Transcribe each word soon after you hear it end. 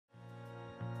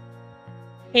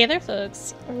Hey there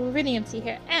folks, Really MC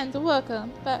here, and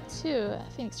welcome back to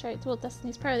Phoenix Wright Dual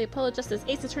Destinies Part of the Apollo Justice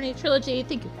Ace Attorney Trilogy.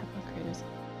 Thank you, Capcom Creators,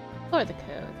 for the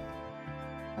code.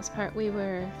 Last part we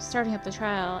were starting up the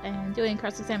trial and doing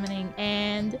cross-examining,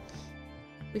 and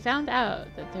we found out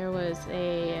that there was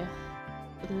a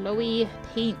glowy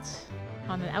paint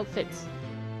on an outfit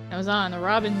that was on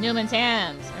Robin Newman's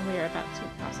hands, and we are about to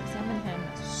cross-examine him.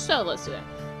 So let's do it.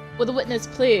 Will the witness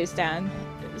please stand?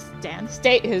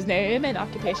 State his name and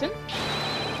occupation.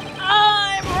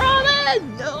 I'm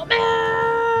Robin Newman!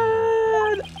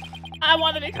 I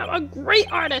want to become a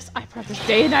great artist! I practice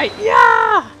day and night,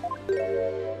 yeah!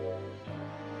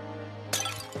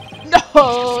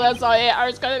 No, that's not it.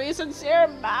 Art's gotta be sincere,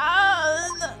 man!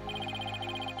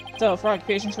 So, for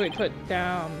occupation, should we put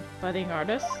down budding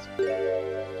artist?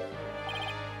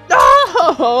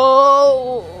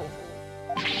 No!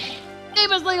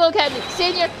 Famous Legal Academy,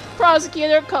 Senior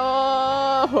Prosecutor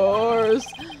Course.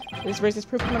 This race is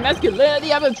proof of my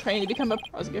masculinity. I've been trained to become a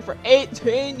prosecutor for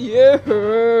 18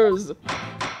 years.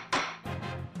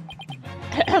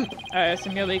 I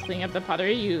assume you'll be cleaning up the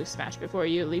pottery you smashed before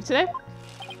you leave today?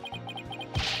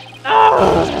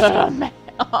 Oh, man.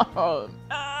 Oh,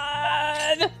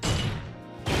 man.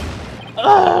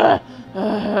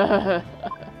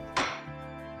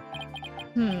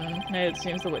 It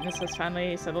seems the witness has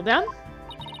finally settled down.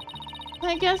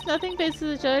 I guess nothing faces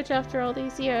the judge after all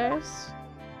these years.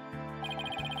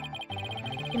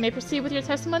 You may proceed with your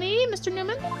testimony, Mr.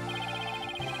 Newman.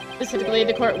 Specifically,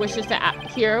 the court wishes to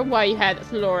hear why you had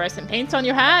fluorescent paints on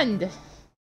your hand.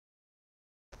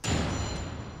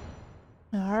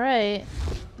 Alright.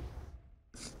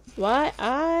 Why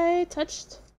I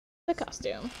touched the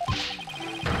costume.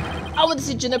 I went to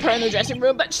see Juniper in the dressing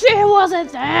room, but she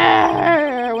wasn't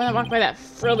there! When I walked by that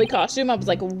frilly costume, I was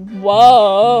like,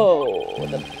 whoa!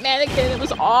 The mannequin it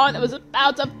was on, it was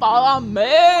about to fall on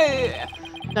me!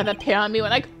 Got that paint on me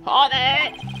when I caught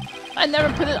it! I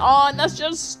never put it on, that's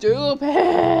just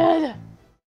stupid!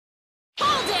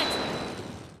 Hold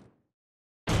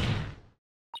it!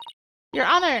 Your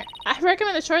Honor, I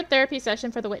recommend a short therapy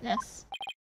session for the witness.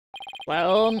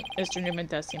 Well, Mr. Newman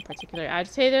does seem particularly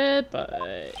agitated,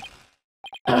 but...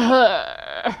 no!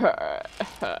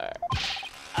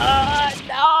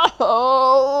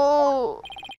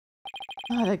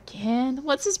 Not again?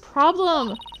 What's his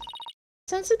problem?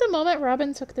 Since at the moment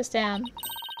Robin took the stand,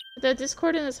 the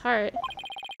discord in his heart,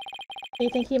 do you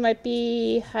think he might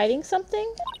be hiding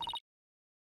something?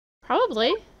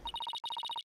 Probably.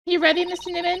 You ready, Mr.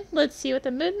 Newman? Let's see what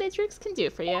the Mood Matrix can do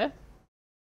for you.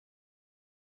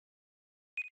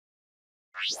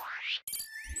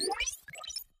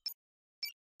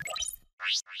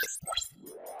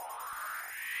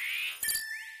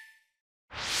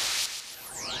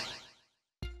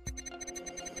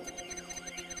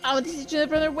 I went to see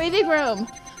Juniper in the waiting room,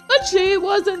 but she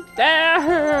wasn't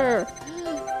there!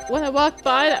 When I walked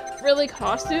by that frilly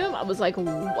costume, I was like,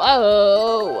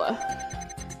 whoa!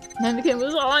 Mannequin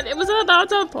was on, it was about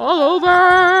to fall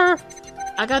over!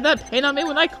 I got that paint on me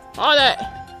when I caught it!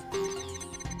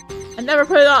 I never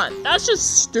put it on, that's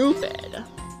just stupid!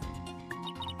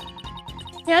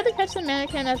 You had to catch the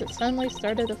mannequin as it suddenly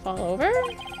started to fall over?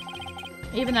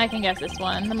 Even I can guess this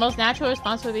one. The most natural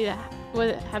response would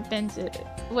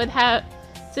have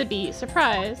to be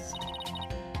surprise.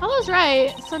 Paula's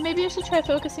right, so maybe I should try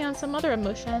focusing on some other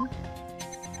emotion.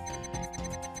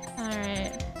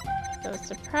 Alright. So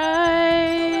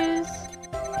surprise.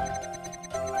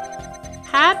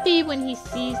 Happy when he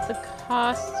sees the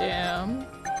costume.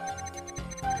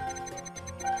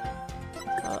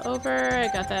 Fall over, I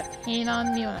got that paint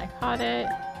on me when I caught it.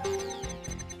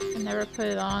 I never put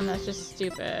it on, that's just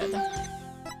stupid.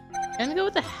 I'm gonna go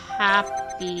with the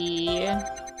happy.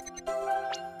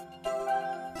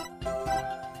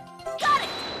 Got it!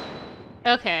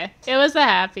 Okay, it was the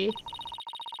happy.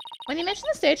 When you mentioned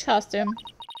the stage costume,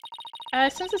 I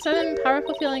sense a sudden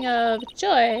powerful feeling of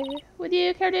joy. Would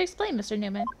you care to explain, Mr.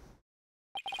 Newman?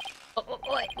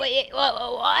 Wait,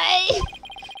 why?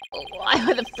 Why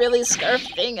would a frilly scarf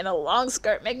thing and a long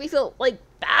skirt make me feel like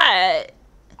that?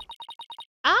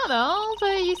 I don't know,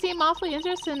 but you seem awfully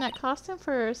interested in that costume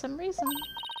for some reason.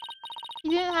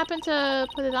 You didn't happen to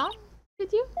put it on,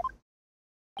 did you?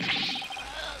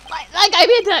 Like I'm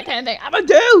into that kind of thing. I'm a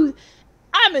dude!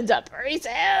 I'm into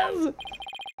braces!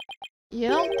 You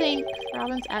don't think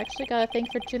Robin's actually got a thing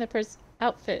for Juniper's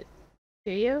outfit,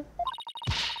 do you?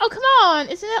 Oh, come on!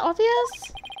 Isn't it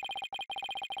obvious?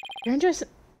 You're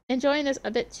enjoying this a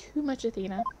bit too much,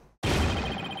 Athena.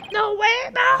 No way,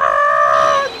 no!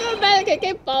 The mannequin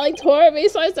kept falling toward me,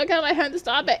 so I stuck out my hand to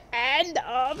stop it. End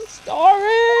of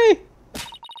story!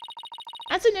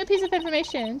 That's a new piece of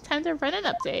information. Time to run an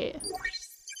update.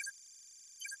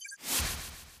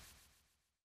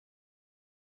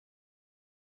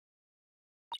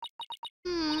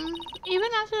 Even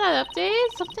after that update,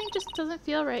 something just doesn't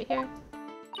feel right here.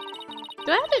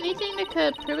 Do I have anything that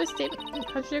could prove a statement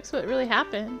contradicts what really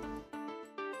happened?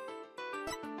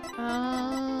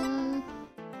 Can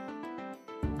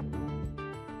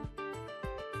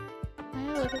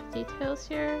I look at details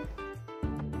here?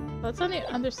 Well, it's on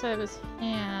the underside of his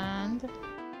hand.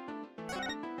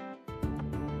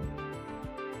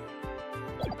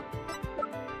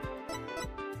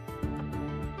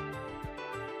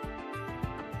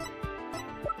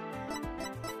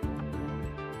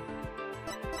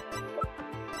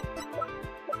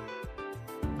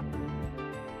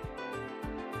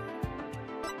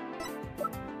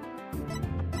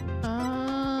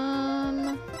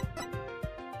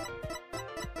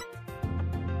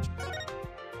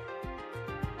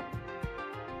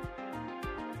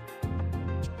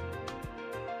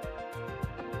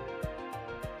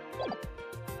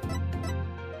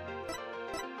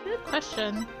 Good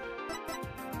question.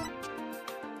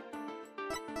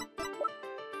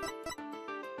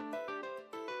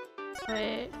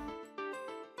 Wait.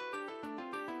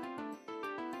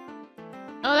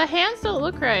 Oh, the hands don't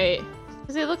look right.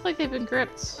 Because they look like they've been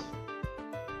gripped.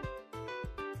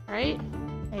 Right?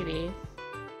 Maybe.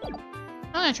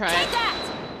 I'm gonna try it.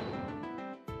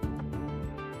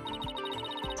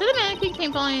 So the mannequin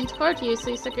came falling toward you, so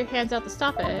you stuck your hands out to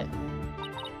stop it.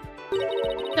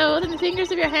 So then the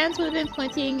fingers of your hands would have been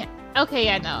pointing. Okay,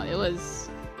 yeah, no, it was.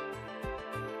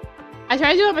 I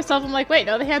tried to do it myself. I'm like, wait,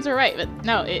 no, the hands are right, but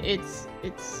no, it's.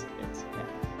 Yeah.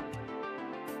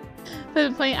 They've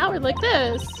been pointing outward like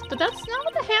this, but that's not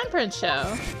what the handprints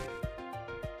show.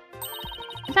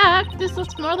 In fact, this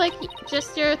looks more like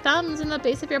just your thumbs and the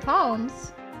base of your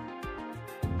palms.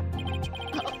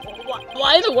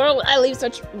 Why in the world would I leave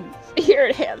such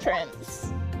weird handprints?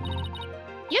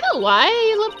 You know why?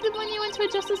 You left them when you went to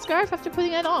adjust the scarf after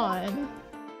putting it on.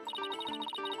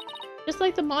 Just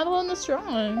like the model in the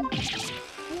strong.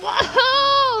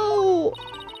 Whoa!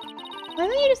 Why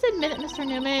don't you just admit it, Mr.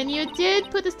 Newman? You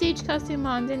did put the stage costume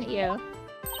on, didn't you?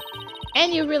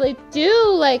 And you really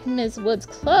do like Ms. Wood's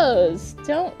clothes,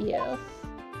 don't you?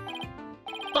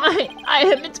 Fine, I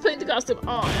admit to putting the costume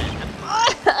on.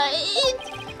 But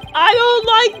I don't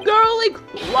like girly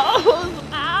clothes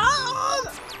on!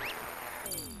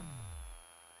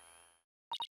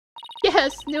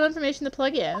 Yes, new information to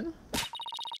plug in.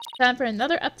 Time for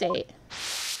another update.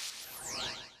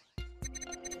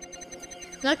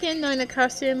 Snuck in knowing the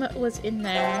costume was in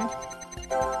there.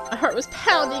 My heart was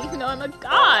pounding even though I'm a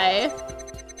guy.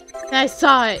 And I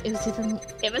saw it. It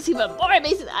was even more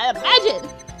amazing than I imagined.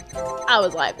 I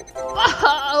was like,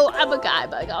 whoa, I'm a guy,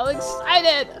 but I got all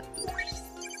excited.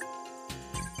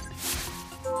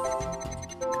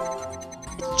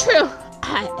 It's true.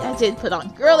 I did put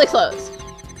on girly clothes.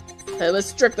 But it was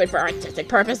strictly for artistic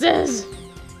purposes.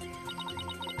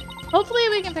 Hopefully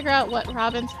we can figure out what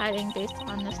Robin's hiding based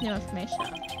on this new information.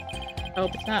 I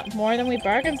hope it's not more than we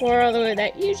bargained for, although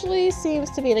that usually seems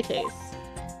to be the case.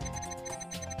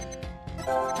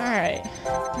 Alright.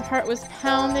 My heart was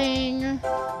pounding.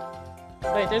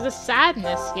 Wait, there's a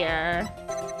sadness here.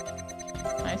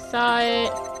 I saw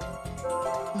it.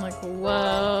 I'm like,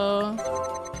 whoa.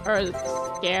 Or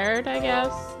scared, I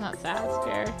guess. Not sad,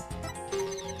 scared.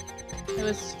 It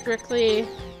was strictly...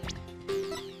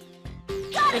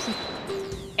 There's some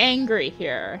angry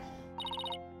here.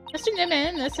 Mr.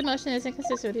 Newman, this emotion is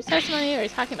inconsistent with your testimony. What are you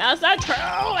talking about? It's not true!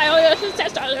 I only know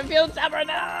test on the field stubbornness!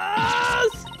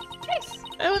 Yes!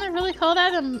 I wouldn't really call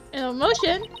that an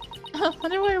emotion. I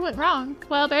wonder where it went wrong.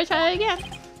 Well, better try it again.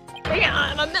 Bring it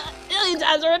on! I'm a million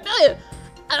times or a billion!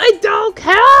 And I don't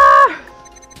care!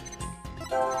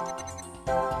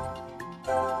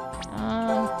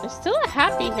 There's still a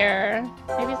happy here.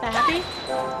 Maybe it's a happy?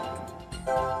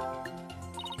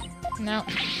 No.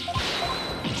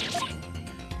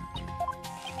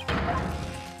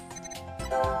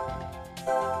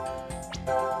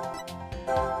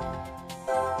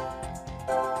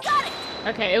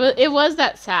 Okay, it was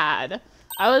that sad.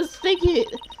 I was thinking,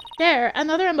 there,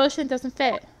 another emotion doesn't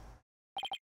fit.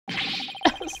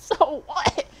 So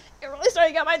what? It really started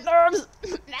to get my nerves,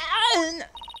 man.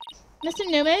 Mr.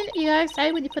 Newman, you got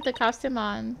excited when you put the costume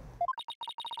on,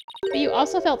 but you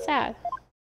also felt sad.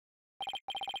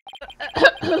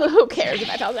 Who cares if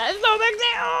I felt sad? It's no big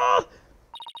deal.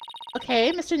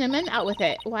 Okay, Mr. Newman, out with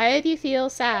it. Why do you feel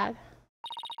sad?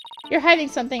 You're hiding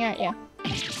something, aren't you?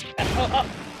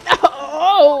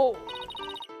 Oh!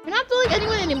 You're not fooling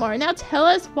anyone anymore. Now tell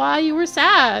us why you were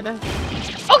sad.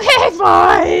 Okay,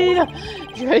 fine!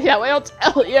 you're that way, I'll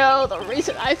tell you. The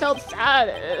reason I felt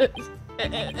sad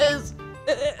is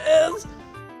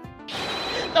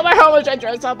no matter how much I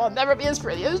dress up, I'll never be as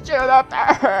pretty as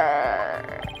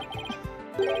Juniper.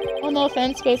 Well, no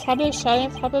offense, but his habit of shouting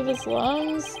at the top of his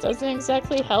lungs doesn't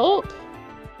exactly help.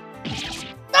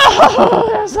 No,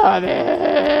 that's not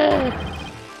it.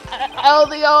 I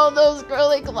only own those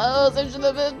girly clothes. I should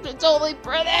have been totally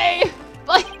pretty.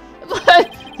 But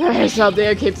there's something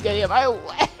that keeps getting in my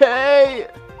way.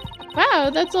 Wow,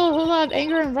 that's a whole lot of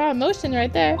anger and raw emotion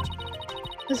right there.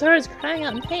 His heart is crying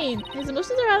out in pain. His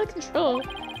emotions are out of control.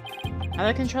 Out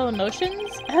of control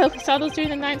emotions? Oh, we saw those during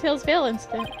the Ninetales Veil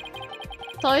incident.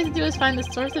 So all we have to do is find the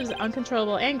source of his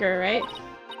uncontrollable anger, right?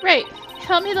 Right.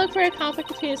 Help me look for a conflict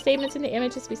between the statements and the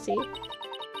images we see.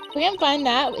 If we can find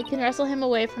that, we can wrestle him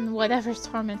away from whatever's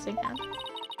tormenting him.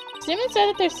 Newman said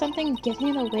that there's something getting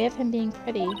in the way of him being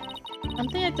pretty.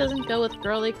 Something that doesn't go with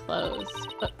girly clothes.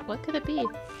 But what could it be?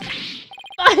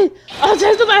 I'll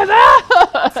taste my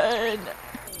mouth!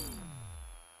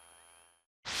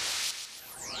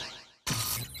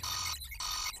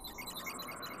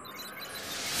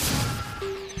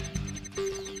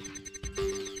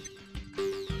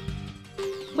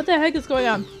 What the heck is going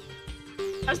on?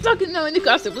 I'm stuck in knowing the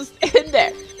gossip was in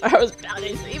there. My heart was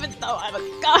pounding, even though I'm a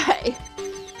guy.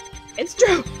 It's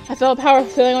true. I felt a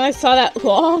powerful feeling when I saw that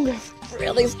long,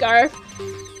 frilly scarf.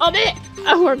 I'll admit,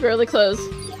 I wore girly clothes.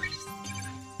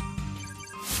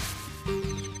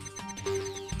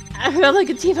 I felt like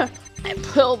a diva. I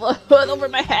pulled the hood over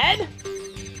my head.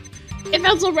 It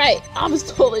felt so right. I was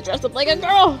totally dressed up like a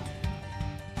girl.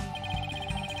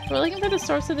 We're looking for the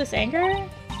source of this anger?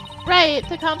 Right,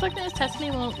 the conflict in his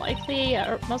testimony will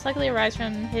most likely arise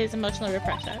from his emotional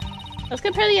repression. Let's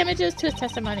compare the images to his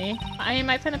testimony. I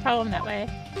might find a problem that way.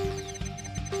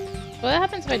 What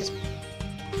happens if I just...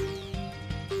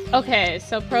 Okay,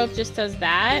 so probe just does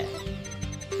that.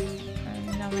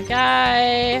 I know my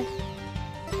guy.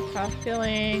 Soft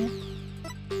feeling.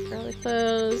 Girly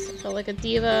clothes. I felt like a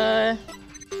diva.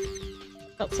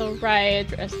 Felt so right.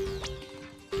 Dressed.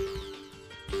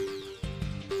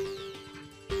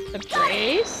 The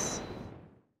brace?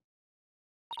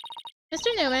 Mr.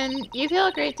 Newman, you feel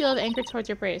a great deal of anger towards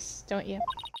your brace, don't you? Is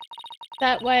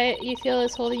that what you feel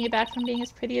is holding you back from being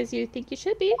as pretty as you think you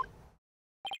should be?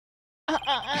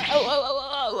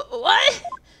 What?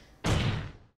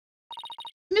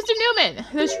 Mr. Newman,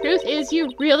 the truth is you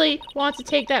really want to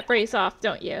take that brace off,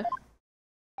 don't you?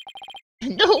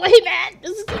 No way, man!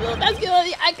 This is a little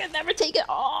masculinity. I could never take it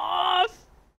off!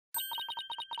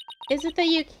 Is it that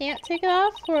you can't take it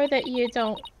off, or that you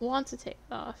don't want to take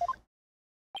it off?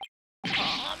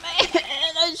 Oh man,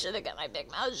 I should have got my big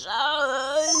mouth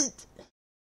shut!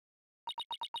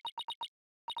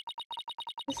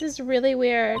 This is really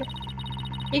weird.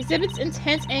 He exhibits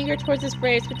intense anger towards his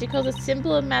brace, which he calls a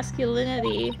symbol of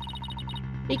masculinity.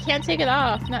 He can't take it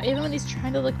off, not even when he's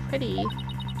trying to look pretty.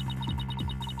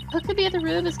 What could be at the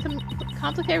root of his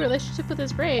complicated relationship with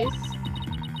his brace?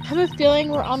 I have a feeling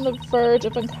we're on the verge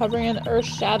of uncovering an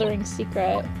earth-shattering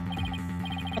secret.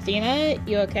 Athena,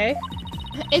 you okay?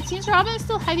 It seems Robin is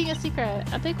still hiding a secret.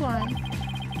 A big one.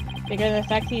 Bigger than the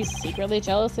fact he's secretly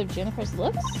jealous of Jennifer's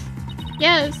looks?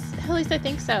 Yes, at least I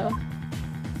think so.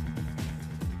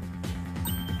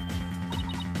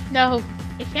 No,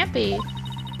 it can't be.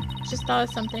 I just thought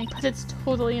of something, but it's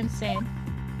totally insane.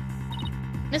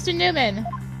 Mr. Newman!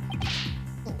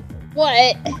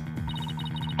 What?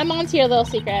 I'm onto your little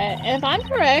secret, and if I'm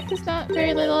correct, it's not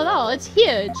very little at all. It's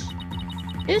huge.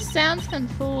 This sounds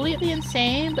completely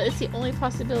insane, but it's the only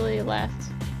possibility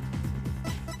left.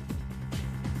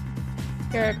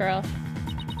 You're a girl.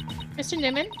 Mr.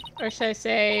 Newman? Or should I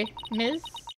say, Ms.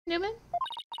 Newman?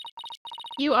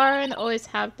 You are and always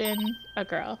have been a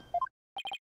girl.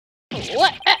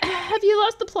 What? Have you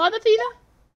lost the plot, Athena?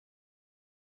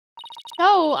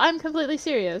 No, I'm completely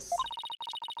serious.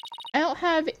 I don't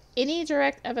have any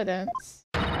direct evidence.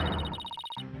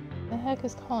 The heck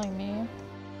is calling me?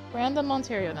 Random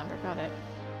Ontario number, got it.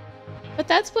 But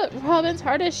that's what Robin's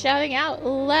heart is shouting out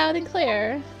loud and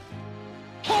clear.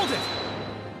 Hold it!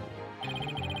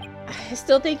 I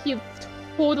still think you've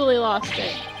totally lost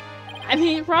it. I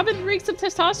mean, Robin reeks of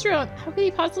testosterone. How could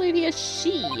he possibly be a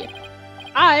she?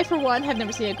 I, for one, have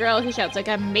never seen a girl who shouts like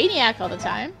a maniac all the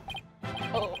time.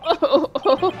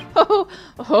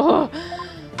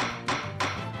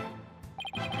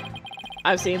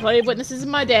 I've seen plenty of witnesses in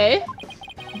my day,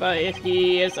 but if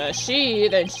he is a she,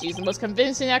 then she's the most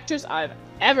convincing actress I've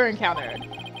ever encountered.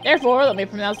 Therefore, let me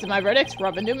pronounce my verdict.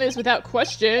 Robin Newman is without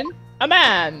question a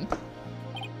man.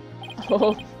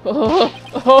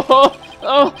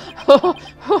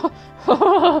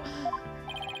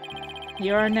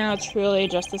 You are now truly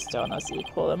just a stone as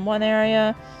equal in one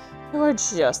area. You are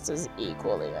just as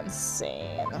equally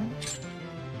insane.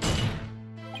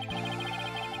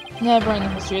 Never in the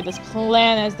history of this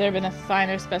planet has there been a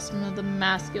finer specimen of the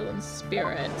masculine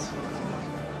spirit.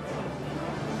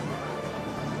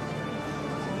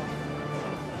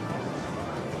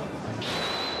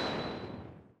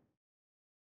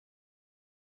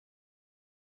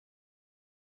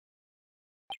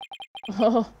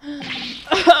 Oh.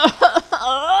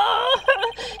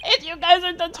 If you guys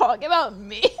are done talking about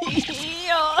me,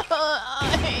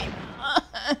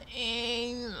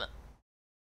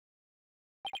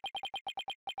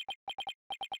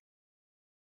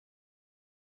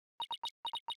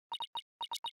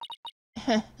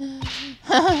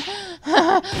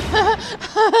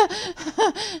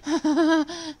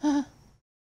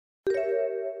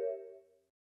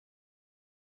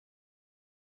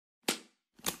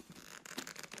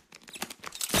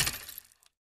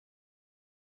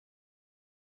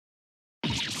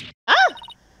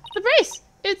 the brace!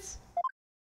 It's...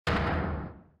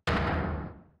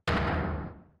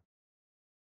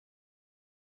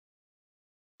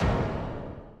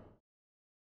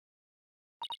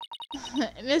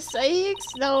 Miss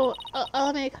Sykes? No,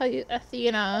 let me call you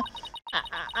Athena.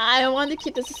 I wanted to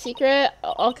keep this a secret at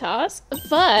all costs,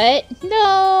 but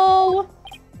no!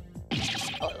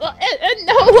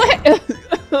 No way!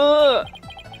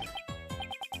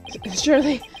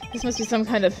 Surely, this must be some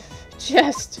kind of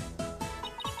jest.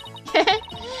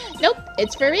 Nope,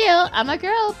 it's for real. I'm a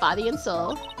girl, body and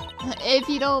soul. If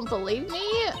you don't believe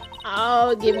me,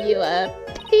 I'll give you a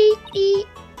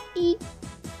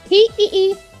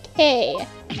P-E-E-K.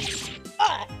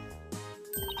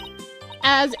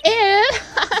 As if...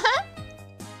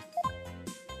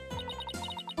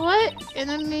 What an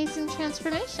amazing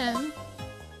transformation.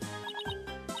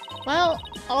 Well,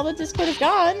 all the Discord is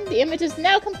gone. The image is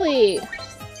now complete.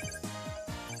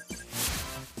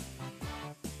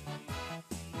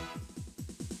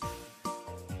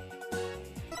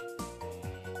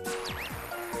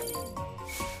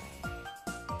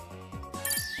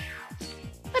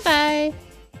 Bye-bye.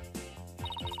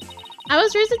 I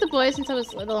was raised with the boys since I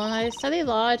was little, and I studied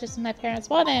law just as my parents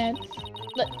wanted.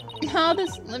 But now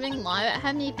this living lie that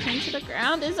had me pinned to the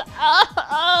ground is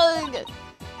ugh.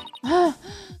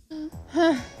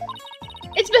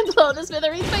 It's been blown to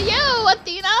smithereens by you,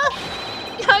 Athena!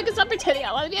 I can stop pretending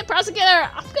I want to be a prosecutor!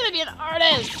 I'm gonna be an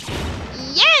artist!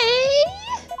 Yay!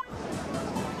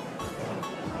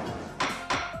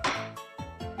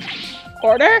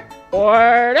 Order?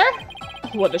 Order?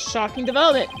 What a shocking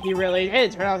development! He really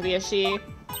did turn out to be a she.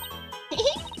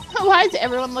 Why is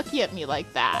everyone looking at me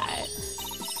like that?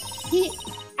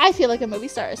 I feel like a movie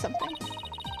star or something.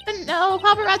 No,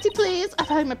 paparazzi, please! I'm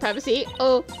having my privacy.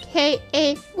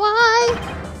 O-K-A-Y!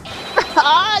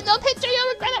 No picture, you'll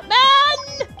regret it, man!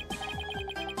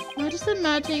 I'm just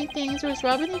imagining things. Was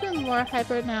Robin even more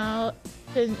hyper now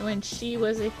than when she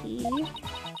was a he?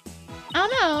 I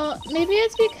don't know. Maybe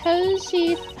it's because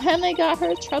she finally got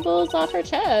her troubles off her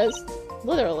chest.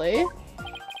 Literally.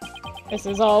 This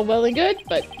is all well and good,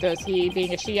 but does he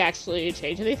being a she actually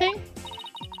change anything?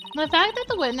 The fact that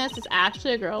the witness is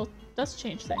actually a girl does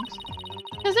change things.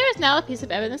 Because there is now a piece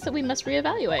of evidence that we must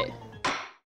reevaluate.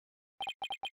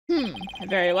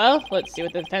 Very well. Let's see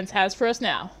what the defense has for us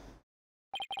now.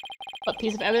 What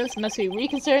piece of evidence must we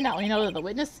reconsider now we know that the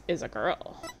witness is a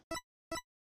girl?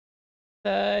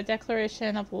 The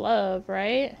declaration of love,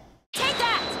 right? Take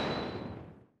that!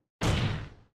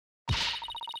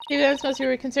 The evidence must be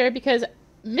reconsidered because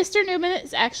Mr. Newman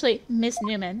is actually Miss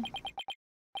Newman.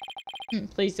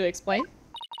 Please do explain.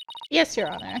 Yes, Your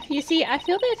Honor. You see, I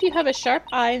feel that if you have a sharp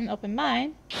eye and an open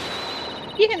mind,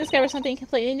 you can discover something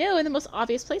completely new in the most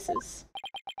obvious places.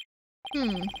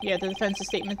 Yeah, the defense's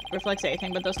statement reflects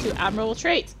anything but those two admirable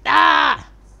traits. Ah!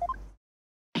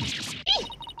 I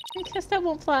guess that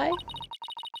won't fly.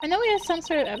 I know we have some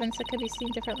sort of evidence that could be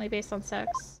seen differently based on sex.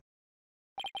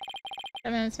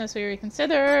 Evidence must be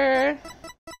reconsidered.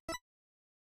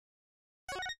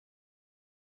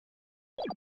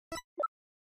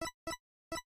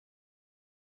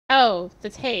 Oh, the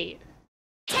tape.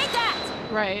 Take that!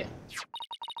 Right.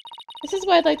 This is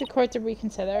why I'd like the court to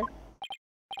reconsider.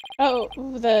 Oh,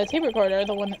 the tape recorder,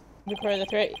 the one that recorded the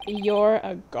threat. You're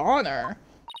a goner.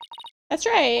 That's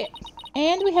right.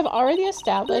 And we have already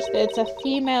established that it's a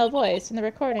female voice in the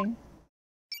recording.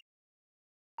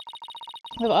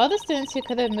 Of all the students who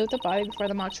could have moved the body before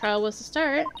the mock trial was to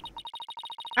start,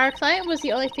 our client was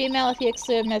the only female if you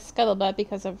exclude Miss Scuttlebutt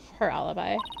because of her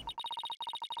alibi.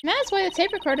 And that's why the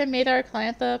tape recorder made our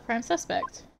client the prime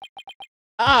suspect.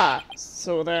 Ah,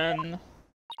 so then...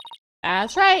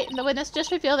 That's right, the witness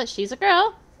just revealed that she's a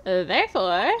girl.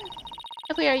 Therefore,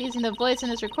 if we are using the voice in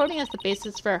this recording as the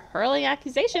basis for hurling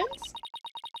accusations,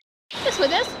 this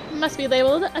witness must be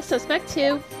labeled a suspect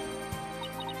too.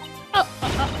 Oh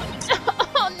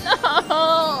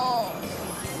no!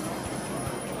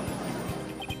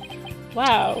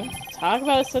 Wow, talk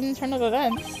about a sudden turn of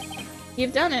events.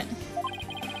 You've done it.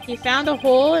 You found a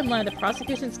hole in one of the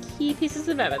prosecution's key pieces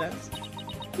of evidence.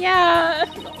 Yeah,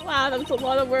 wow, that was a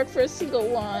lot of work for a single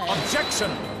one. Objection!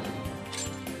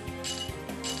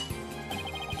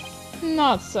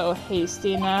 Not so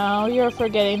hasty now. You're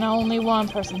forgetting that only one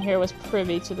person here was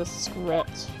privy to the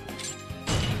script.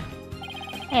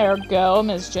 Ergo,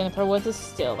 Ms. Juniper Woods is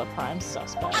still the prime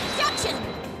suspect. Objection!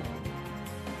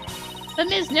 But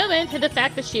Ms. Newman hid the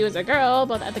fact that she was a girl,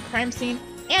 both at the crime scene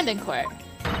and in court.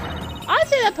 I'd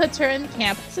say that puts her in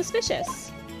camp suspicious.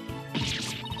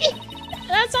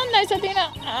 That's not nice,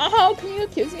 Athena. How can you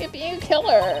accuse me of being a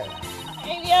killer?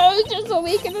 Maybe I was just a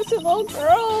weak, innocent little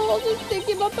girl, just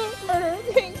thinking about the murder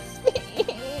makes me.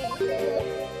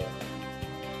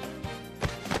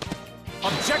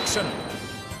 Objection!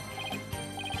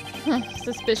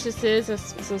 Suspicious is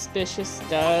as suspicious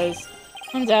does.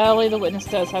 Undoubtedly, the witness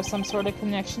does have some sort of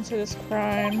connection to this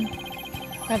crime.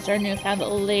 Perhaps our newfound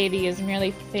lady is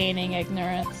merely feigning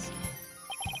ignorance.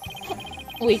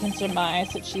 We can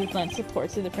surmise that she lent support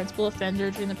to the principal offender,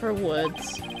 Juniper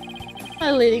Woods, by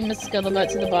leading Miss Scuttlebutt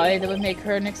to the body that would make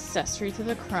her an accessory to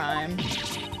the crime.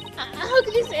 How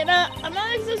could you say that? I'm not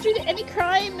an accessory to any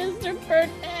crime, Mr.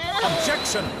 Birdman.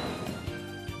 Objection!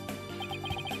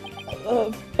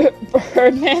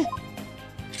 Birdman?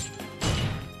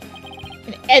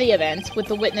 In any event, with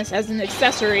the witness as an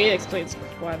accessory, it explains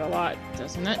quite a lot,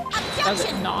 doesn't it? Objection! Does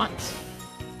it not?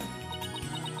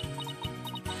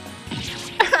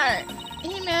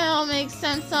 Email makes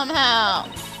sense somehow.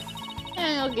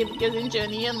 And you'll keep accusing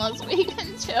Junie unless we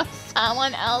can show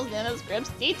someone else in the script's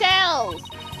details.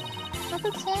 How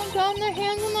could someone gotten their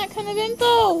hands on that kind of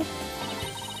info?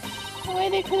 The way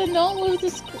they could have known what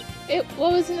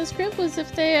was in the script was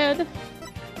if they had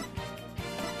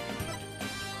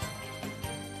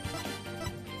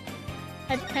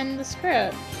penned the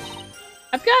script.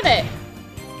 I've got it!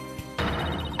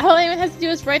 All anyone has to do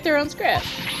is write their own script.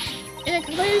 In a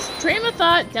complete stream of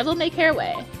thought, devil may care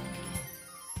way.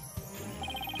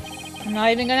 I'm not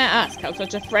even gonna ask how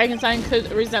such a Frankenstein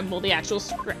could resemble the actual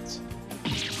script.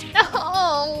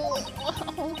 Oh,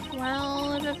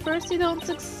 well, if at first you don't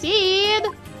succeed,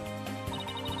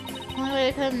 the only way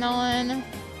they could have known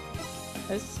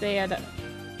is they had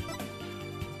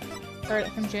heard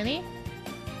it from Junie.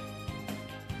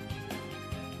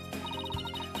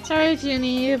 Sorry,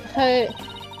 Junie, but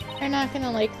you're not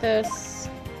gonna like this.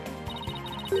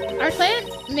 Our client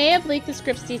may have leaked the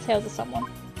script's details to someone.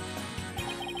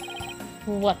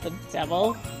 What the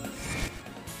devil?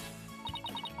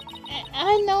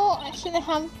 I know I shouldn't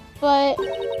have, but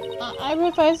I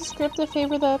revised the script to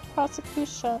favor the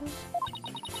prosecution.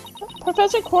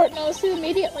 Professor Court noticed it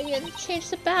immediately and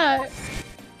changed it back.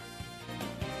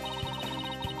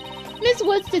 Ms.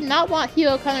 Woods did not want Hugh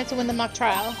O'Connor to win the mock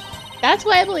trial. That's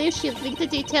why I believe she leaked the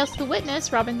details to the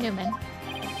witness, Robin Newman.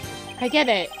 I get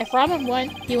it. If Robin won,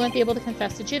 he wouldn't be able to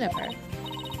confess to Juniper.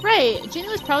 Right, Junie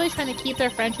was probably trying to keep their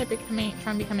friendship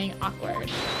from becoming awkward.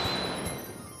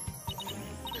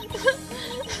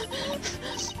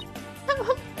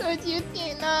 How could you,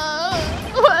 Tina?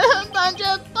 What a bunch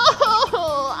of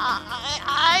bull!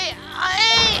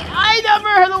 I never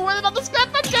heard a word about the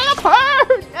script from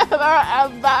Juniper! Never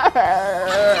ever!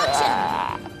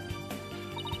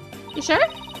 You sure?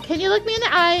 Can you look me in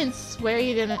the eye and swear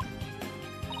you didn't?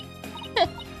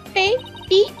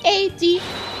 B-A-D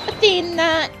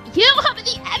Athena! You don't have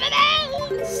any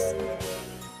evidence!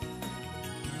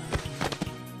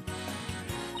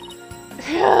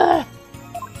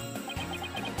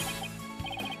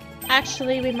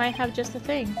 Actually, we might have just a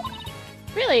thing.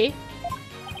 Really?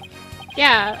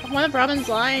 Yeah, one of Robin's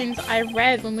lines I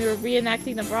read when we were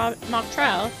reenacting the mock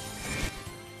trial.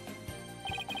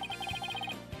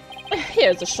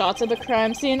 Here's a shot of the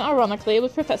crime scene, ironically,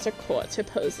 with Professor Court, who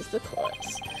poses the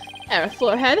corpse. Error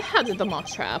Floorhead, how did the mock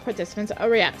trial participants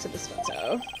react to this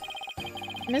photo?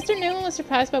 Mr. Newman was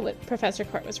surprised by what Professor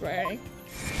Court was wearing.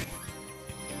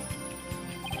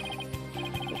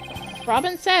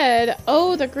 Robin said,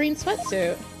 oh, the green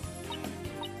sweatsuit.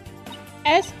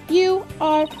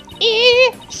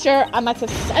 S-U-R-E! Sure, I might have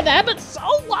said that, but so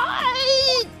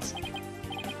what?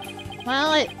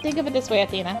 Well, think of it this way,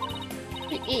 Athena.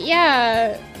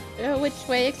 Yeah, which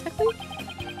way exactly?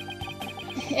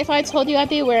 If I told you I'd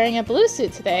be wearing a blue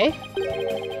suit today,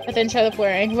 but then showed up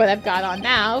wearing what I've got on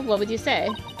now, what would you say?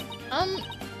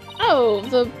 Oh,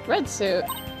 the red suit.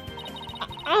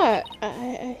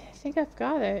 I think I've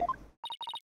got it.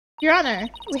 Your Honor,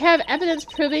 we have evidence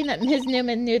proving that Ms.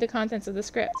 Newman knew the contents of the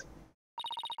script.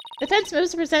 Defense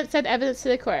moves to present said evidence to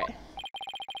the court.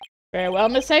 Very well,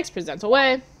 Miss Sykes, present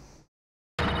away.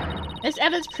 This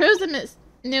evidence proves that Ms.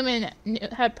 Newman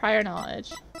had prior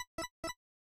knowledge.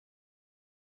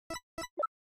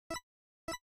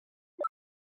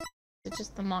 It's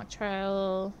just the mock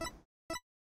trial...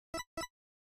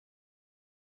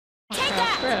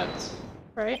 script,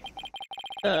 right?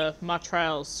 The mock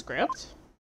trial script?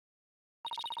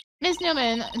 Ms.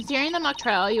 Newman, during the mock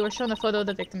trial, you were shown a photo of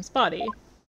the victim's body.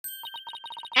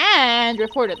 And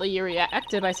reportedly, you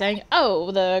reacted by saying,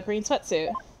 "Oh, the green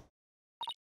sweatsuit."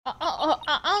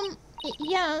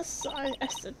 Yes, I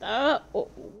said that.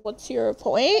 What's your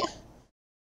point?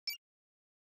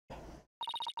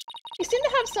 You seem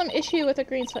to have some issue with a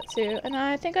green sweatsuit, and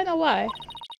I think I know why.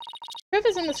 Proof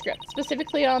is in the script,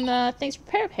 specifically on the Things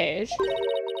Prepare page.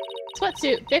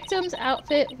 Sweatsuit. Victim's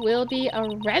outfit will be a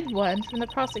red one from the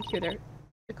prosecutor,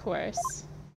 of course.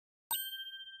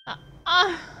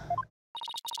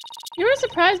 You were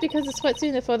surprised because the sweatsuit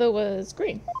in the photo was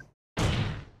green.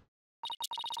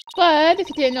 But if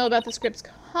you didn't know about the script's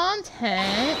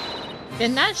content,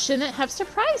 then that shouldn't have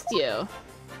surprised you.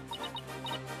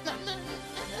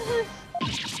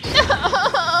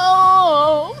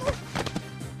 No!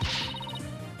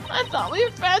 I thought we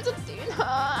were friends with Dina.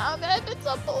 I've been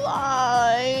so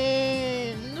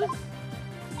blind.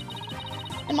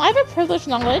 In light of privileged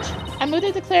knowledge, I move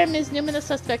to declare Ms. Newman the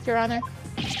suspect, Your Honor.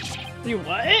 You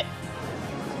what?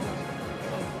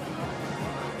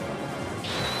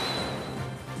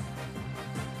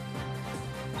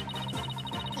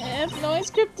 If knowing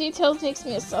script details makes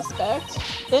me a suspect,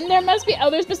 then there must be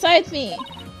others besides me.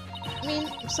 I mean,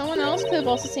 someone else could have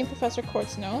also seen Professor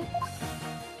Court's note.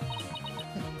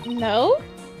 No?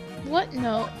 What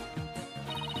note?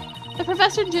 The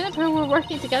professor and Juniper were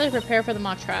working together to prepare for the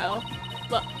mock trial,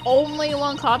 but only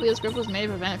one copy of the script was made to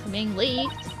prevent it from being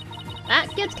leaked.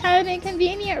 That gets kind of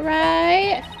inconvenient,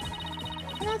 right?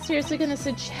 I'm not seriously gonna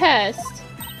suggest.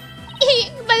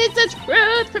 But it's the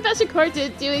truth! Professor Court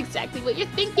didn't do exactly what you're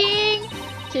thinking.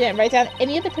 She didn't write down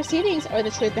any of the proceedings or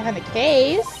the truth behind the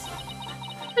case.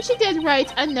 But she did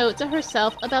write a note to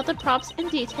herself about the props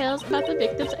and details about the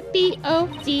victim's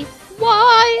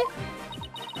B.O.D.Y.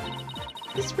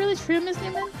 Is this really true, Ms.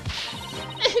 Newman?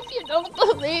 If you don't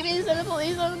believe me, send the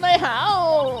police over to my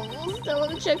house. Tell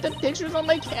them to check the pictures on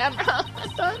my camera. I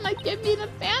thought it might give me an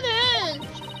advantage.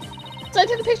 So I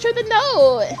took a picture of the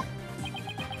note.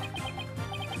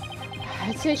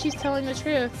 I'd say she's telling the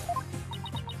truth.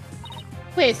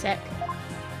 Wait a sec.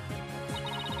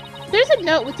 There's a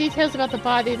note with details about the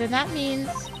body, then that means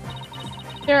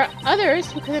there are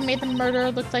others who could have made the murder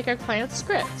look like our client's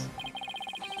script.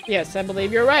 Yes, I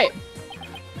believe you're right.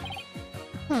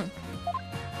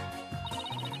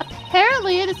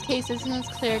 Apparently, in this case isn't as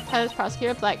clear-cut as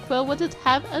Prosecutor Blackquill would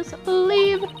have us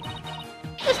believe.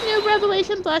 This new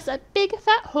revelation blasts a big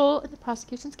fat hole in the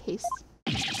prosecution's case.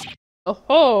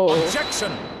 Oh-ho!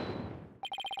 Objection!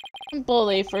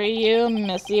 Bully for you,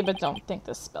 Missy, but don't think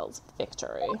this spells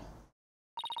victory.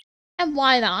 And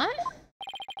why not?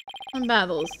 My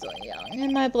battle is still young,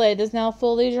 and my blade is now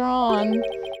fully drawn.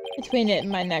 Between it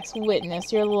and my next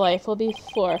witness, your life will be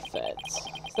forfeit.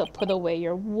 So put away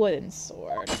your wooden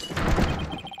sword.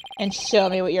 And show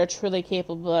me what you're truly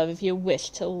capable of if you wish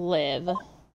to live.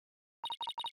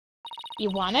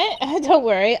 You want it? Don't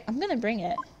worry, I'm gonna bring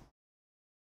it.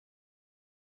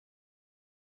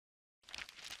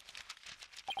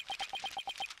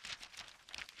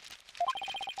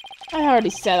 I already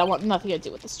said I want nothing to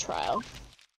do with this trial.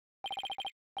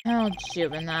 Oh,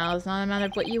 juvenile, it's not a matter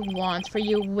of what you want, for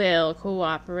you will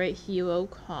cooperate, Hugh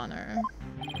O'Connor.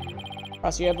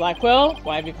 Prosecutor Blackquill,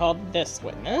 why have you called this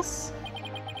witness?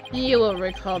 You will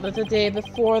recall that the day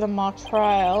before the mock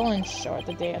trial, and short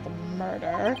the day of the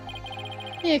murder,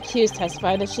 the accused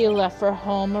testified that she left for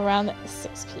home around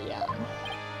 6 p.m.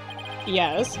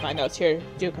 Yes, my notes here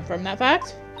do confirm that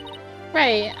fact.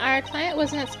 Right, our client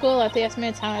wasn't at school at the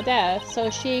estimated time of death, so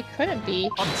she couldn't be.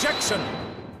 Objection!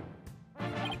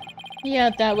 Yeah,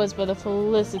 that was but a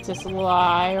felicitous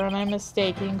lie, or am I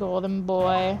mistaken, golden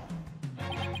boy?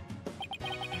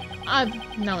 I've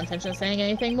no intention of saying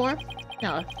anything more.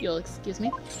 Now, if you'll excuse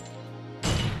me.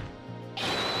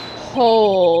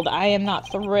 Hold, I am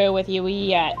not through with you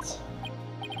yet.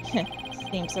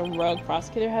 Seems the rogue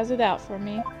prosecutor has it out for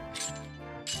me.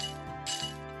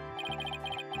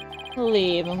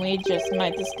 Leave, and we just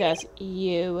might discuss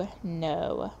you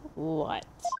know what.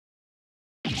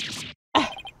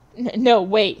 No,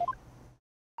 wait.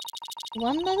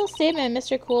 One little statement,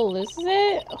 Mr. Cool loses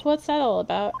it? What's that all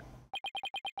about?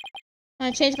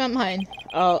 I changed my mind.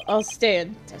 I'll stay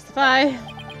and testify.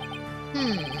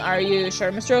 Are you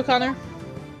sure, Mr. O'Connor?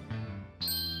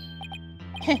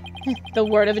 The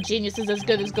word of a genius is as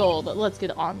good as gold. Let's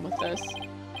get on with this.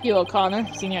 Hugh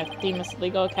O'Connor, senior at Themis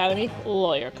Legal Academy,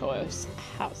 lawyer co-host.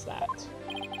 How's that?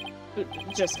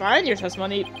 Just fine. Your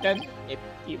testimony, then, if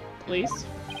you please.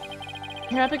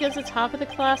 You're up against the top of the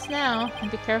class now.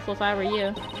 I'd be careful if I were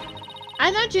you.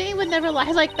 I know Ginny would never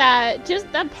lie like that.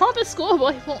 Just that pompous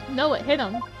schoolboy won't know what hit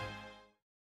him.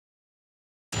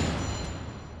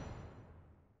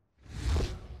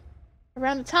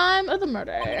 Around the time of the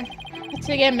murder.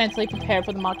 To get mentally prepared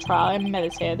for the mock trial, I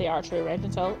meditated at the archery range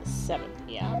until 7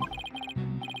 p.m.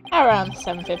 Around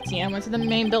 7:15, I went to the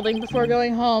main building before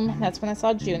going home. That's when I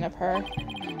saw Juniper.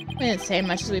 We didn't say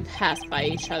much as we passed by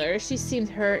each other. She seemed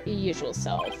her usual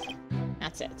self.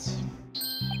 That's it.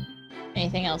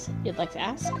 Anything else you'd like to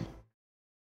ask?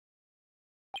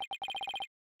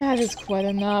 That is quite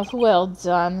enough. Well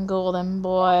done, golden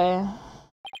boy.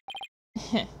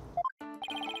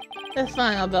 The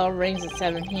final bell rings at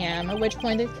 7 p.m., at which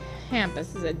point the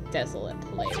campus is a desolate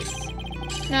place.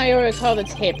 Now you'll recall the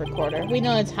tape recorder. We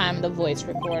know the time of the voice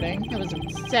recording. It was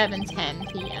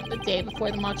 7:10 p.m., the day before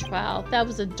the mock trial. That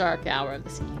was a dark hour of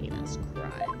this heinous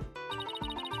crime.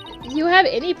 Do you have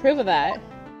any proof of that?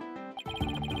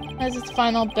 As its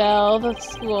final bell, the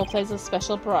school plays a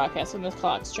special broadcast when the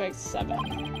clock strikes 7.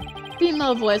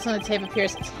 Female voice on the tape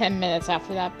appears 10 minutes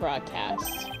after that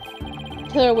broadcast.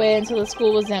 Killer waited until the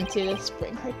school was empty to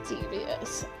spring her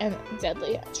devious and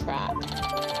deadly trap.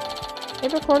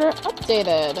 Tape recorder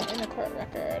updated in the court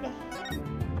record.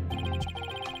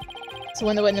 So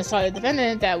when the witness saw the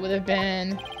defendant, that would have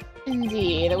been...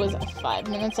 Indeed, it was 5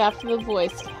 minutes after the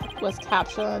voice was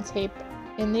captured on tape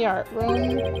in the art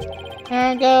room.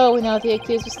 Ergo, we know that the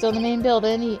accused was still in the main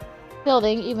building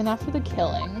even after the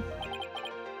killing.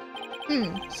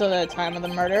 So the time of the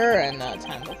murder and the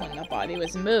time of when the body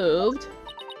was moved.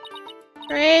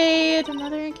 Great!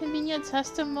 Another inconvenient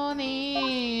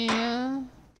testimony.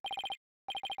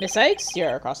 Miss Sykes,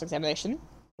 your cross-examination,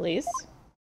 please.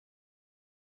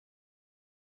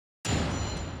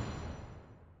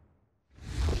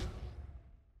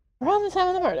 Around the time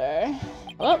of the murder.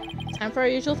 Well, time for our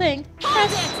usual thing.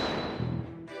 Yes.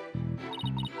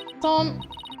 So,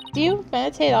 do you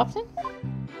meditate often?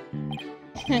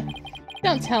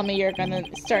 Don't tell me you're gonna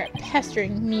start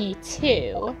pestering me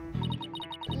too.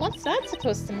 What's that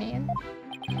supposed to mean?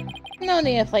 No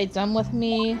need to play dumb with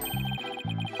me.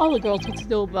 All the girls want to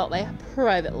know about my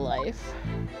private life.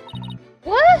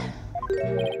 What?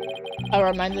 I'll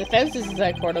remind the defense this is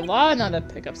a court of law, not a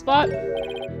pickup spot.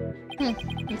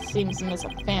 It seems Miss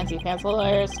Fancy Pants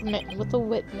lawyer smitten with the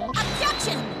witness.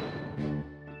 Objection!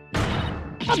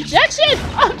 Objection!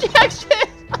 Objection!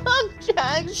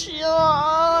 Objection!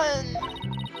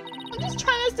 I'm just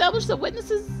trying to establish the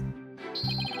witnesses.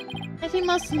 If you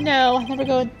must know, I never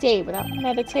go a day without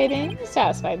meditating.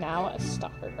 Satisfied now, a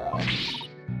stalker girl.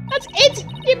 That's it!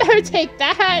 You better take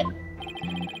that!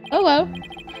 Oh, whoa.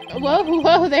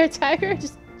 Whoa there, tiger.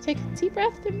 Just take a deep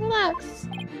breath and relax.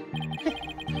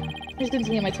 Just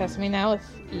continue my testimony now, if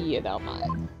you don't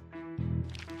mind.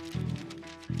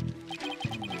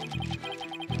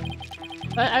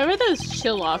 I read that as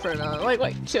chill offer, and like,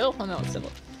 wait, chill? Oh no, it's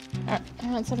civil. Alright,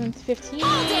 around 7:15.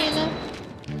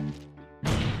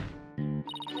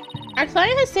 Our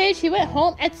client has stated she went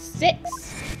home at 6.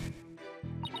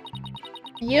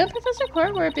 You and Professor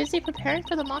Court were busy preparing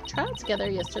for the mock trial together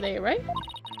yesterday, right?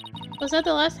 Was that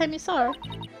the last time you saw her?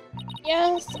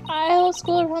 Yes, I left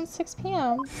school around 6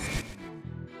 p.m.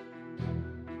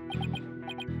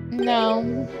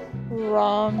 No,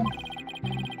 wrong.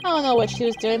 I don't know what she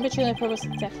was doing, but Juniper was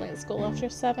definitely in school after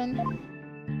 7.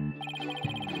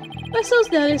 I suppose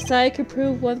neither side could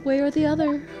prove one way or the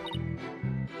other.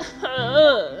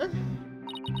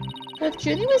 If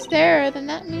Junie was there, then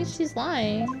that means she's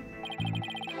lying.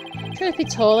 Truth be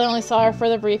told, I only saw her for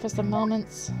the briefest of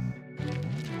moments.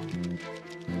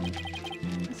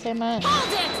 Say my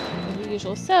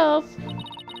usual self.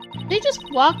 They just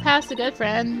walked past a good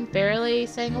friend, barely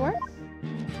saying a word.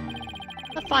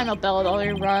 The final bell had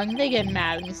already rung. They get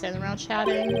mad when you stand around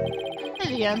chatting.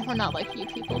 And again, we're not like you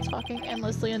people talking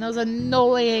endlessly in those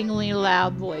annoyingly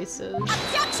loud voices.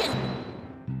 Objection!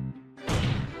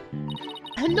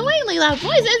 Annoyingly loud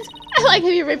voices? I like how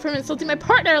you read from insulting my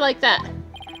partner like that.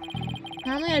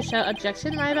 Normally I shout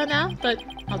objection right about now, but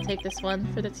I'll take this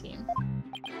one for the team.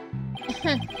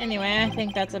 Anyway, I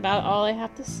think that's about all I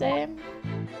have to say.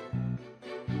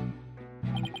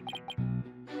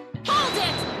 Hold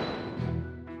it!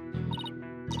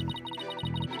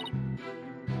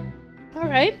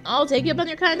 Alright, I'll take you up on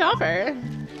your kind offer.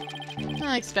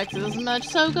 I expected as much,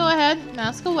 so go ahead,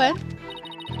 ask away.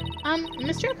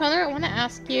 Mr. O'Connor, I want to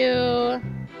ask you...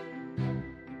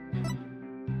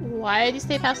 Why did you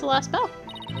stay past the last bell?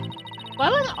 Why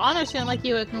would an honor student like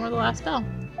you ignore the last bell?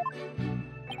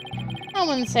 I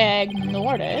wouldn't say I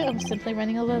ignored it, I was simply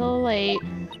running a little late.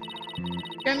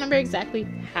 Do you remember exactly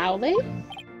how late?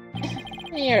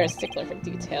 You're a stickler for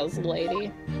details,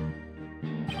 lady.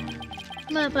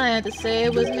 But if I had to say,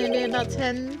 it was maybe about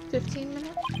 10-15 minutes.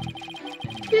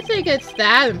 Do you think it's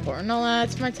that important? I'll add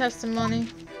to my testimony.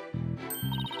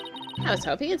 I was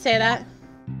hoping you'd say that.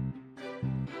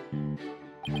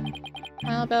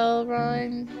 Final bell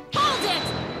rang. Hold it!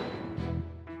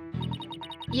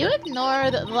 You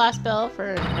ignored the last bell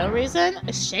for no reason?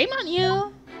 Shame on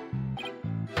you!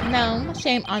 No,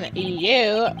 shame on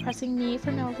you pressing me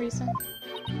for no reason.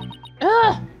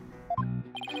 Ugh!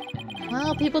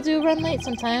 Well, people do run late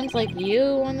sometimes, like you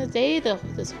on the day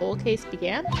this whole case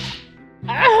began.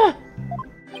 Ah!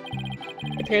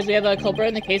 It appears we have a culprit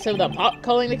in the case of the pot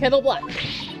calling the kettle black.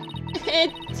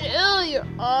 It do, Your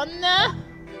Honor.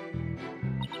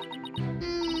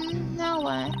 Now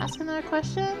what? Ask another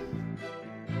question?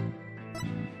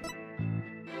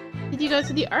 Did you go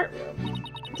to the art room?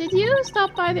 Did you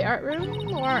stop by the art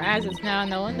room, or as it's now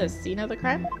known, the scene of the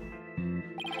crime?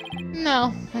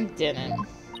 No, I didn't.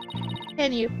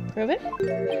 Can you prove it?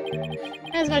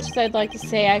 As much as I'd like to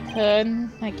say I could,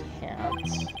 I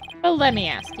can't. But let me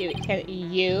ask you, can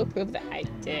you prove that I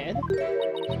did?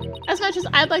 As much as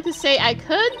I'd like to say I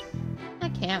could, I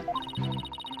can't.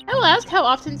 I will ask, how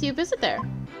often do you visit there?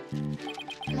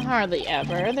 Hardly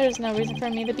ever. There's no reason for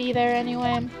me to be there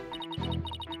anyway.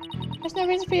 There's no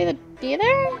reason for you to be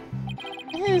there?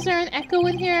 Is there an echo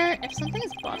in here? If something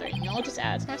is bothering you, I'll just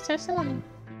add to my testimony.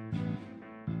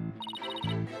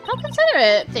 I'll consider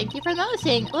it. Thank you for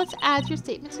noticing. Let's add your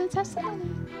statement to the testimony.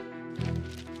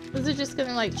 Is it just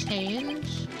gonna, like,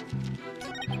 change?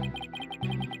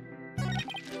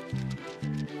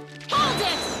 Hold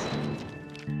it!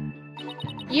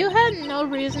 You had no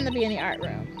reason to be in the art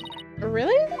room.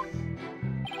 Really?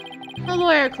 A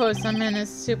lawyer quotes I'm in is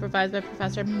supervised by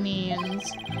Professor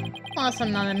Means. Plus,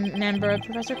 I'm not a member of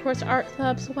Professor Court's art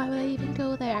club, so why would I even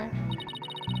go there?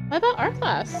 What about art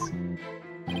class?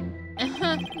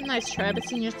 Nice try, but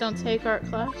seniors don't take art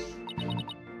class.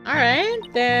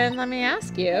 Alright, then let me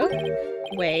ask you.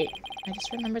 Wait, I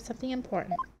just remembered something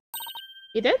important.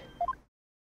 You did?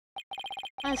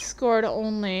 I scored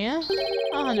only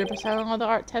 100% on all the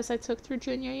art tests I took through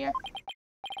junior year.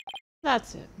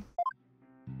 That's it.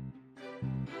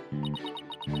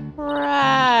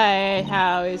 Right,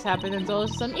 how he's happy to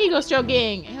indulge some ego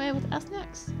stroking. Anyway, what's us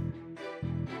next?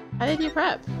 How did you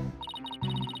prep?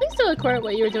 Please tell the court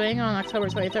what you were doing on October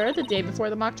 23rd, the day before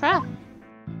the mock trial.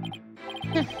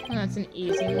 That's an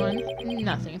easy one.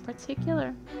 Nothing in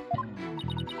particular.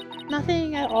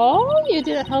 Nothing at all? You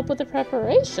didn't help with the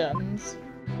preparations.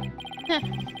 You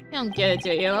don't get it,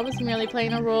 do you? I was merely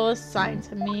playing a role assigned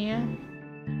to me.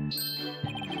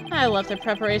 I left the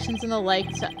preparations and the like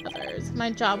to others. My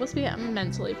job was to be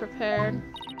mentally prepared.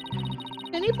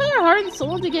 And he put our heart and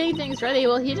soul into getting things ready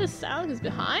while he just sounds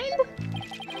behind?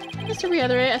 Just to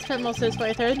reiterate, I spent most of the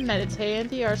 23rd meditating at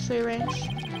the archery range.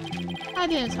 I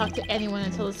didn't talk to anyone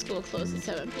until the school closed at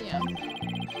 7 p.m.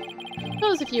 There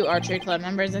was a few archery club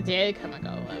members that did come and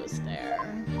go. I was there.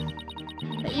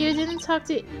 But you didn't talk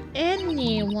to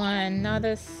anyone, not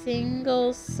a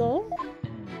single soul?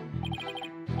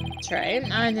 That's right.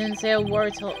 I didn't say a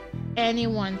word to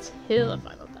anyone till the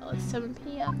final bell at 7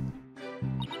 p.m.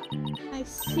 I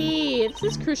see. This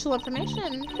is crucial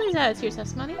information. Please add it to your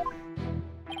testimony.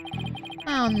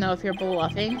 I don't know if you're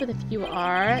bluffing, but if you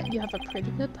are, you have a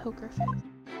pretty good poker face.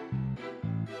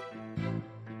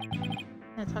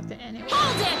 I talk to anyone.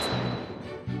 Hold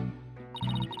it!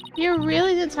 You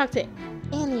really didn't talk to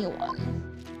anyone.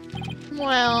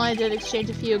 Well, I did exchange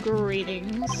a few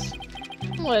greetings.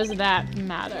 What does that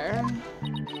matter?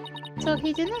 So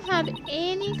he didn't have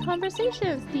any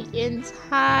conversations the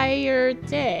entire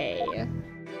day.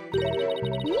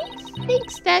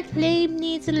 Methinks that claim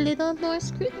needs a little more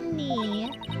scrutiny.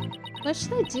 What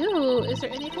should I do? Is there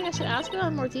anything I should ask about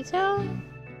in more detail?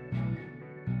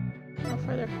 No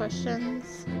further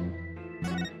questions.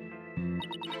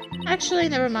 Actually,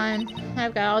 never mind.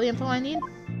 I've got all the info I need.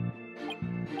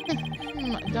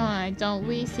 Don't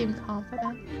we seem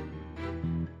confident?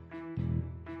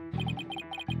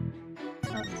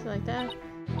 Something like that.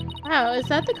 Wow, is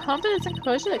that the confidence and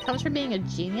composure that comes from being a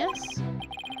genius?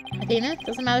 Athena,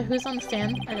 doesn't matter who's on the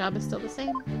stand, our job is still the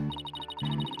same.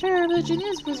 Sure, but the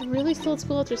genius was really still at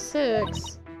school after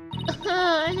 6.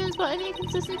 I didn't spot any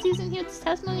inconsistencies in Hugh's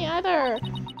testimony either.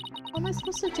 What am I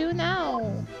supposed to do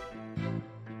now?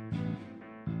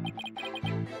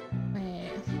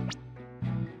 Wait.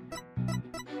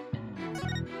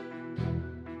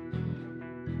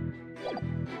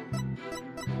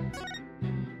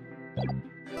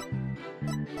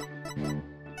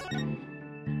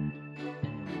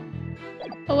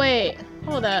 Oh wait,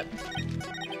 hold up.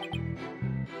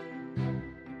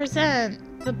 Present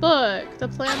the book, the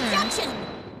planner. Objection!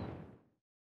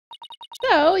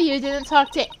 So, you didn't talk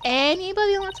to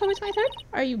anybody on October 23rd?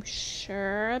 Are you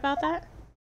sure about that?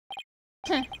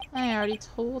 I already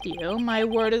told you, my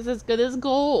word is as good as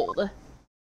gold. Okay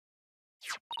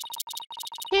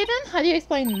then, how do you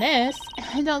explain this?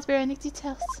 I don't spare any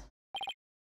details.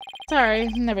 Sorry,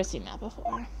 never seen that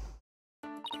before.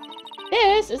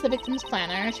 This is the victim's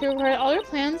planner. She recorded all her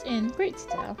plans in great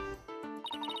detail.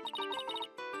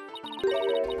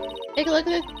 Take a look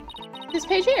at this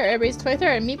page here. Everybody's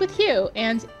 23rd. Meet with Hugh.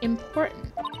 And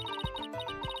important.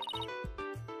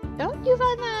 Don't you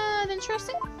find that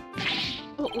interesting?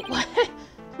 What?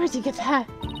 Where'd you get that?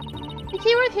 The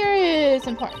keyword here is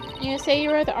important. You say you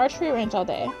were at the archery range all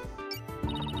day.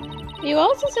 You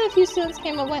also said a few students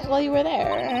came and went while you were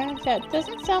there. That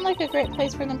doesn't sound like a great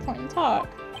place for an important talk.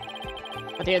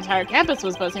 But the entire campus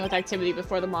was buzzing with activity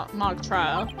before the mock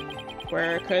trial.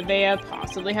 Where could they have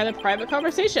possibly had a private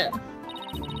conversation?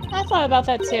 I thought about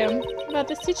that too, but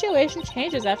the situation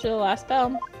changes after the last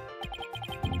bell.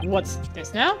 What's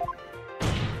this now?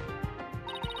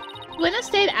 Witness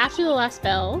stayed after the last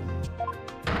bell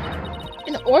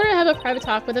in order to have a private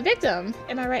talk with the victim.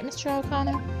 Am I right, Mr.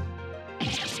 O'Connor?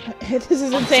 This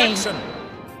is insane.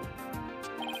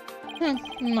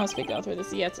 Must we go through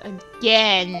this yet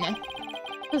again?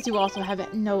 Because you also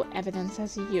have no evidence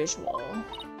as usual.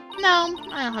 No,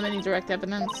 I don't have any direct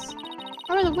evidence.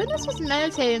 However, the witness was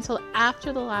meditating until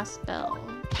after the last bell.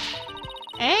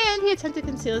 And he attempted to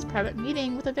conceal his private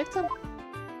meeting with the victim.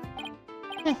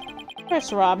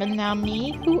 First Robin, now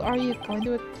me. Who are you going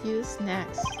to accuse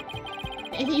next?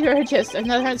 You're just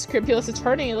another unscrupulous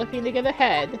attorney looking to get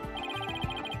ahead.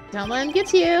 Don't let him get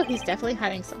to you. He's definitely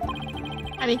hiding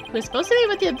something. I mean, he was supposed to be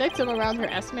with the victim around her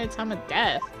estimated time of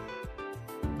death.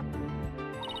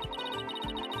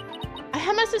 I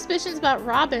have my suspicions about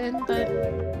Robin, but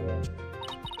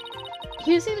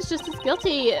Hugh seems just as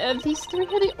guilty. These three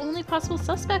are the only possible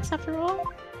suspects, after all.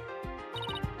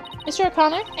 Mr.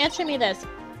 O'Connor, answer me this.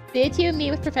 Did you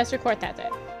meet with Professor Court that day?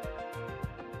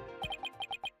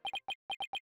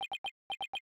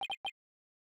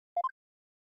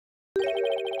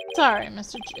 Sorry,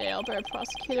 Mr. Jailbird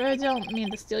Prosecutor. I don't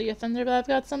mean to steal your thunder, but I've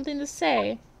got something to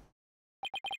say.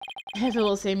 If it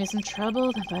will save me some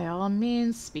trouble, then by all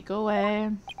means, speak away.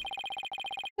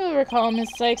 You'll recall, Miss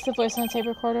Sykes, the voice on the tape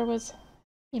recorder was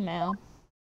female.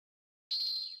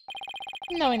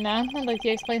 Knowing that, I'd like to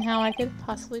explain how I could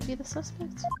possibly be the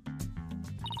suspect.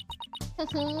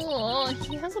 Oh,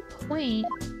 he has a point.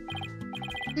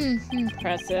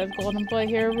 Impressive. Golden Boy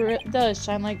here does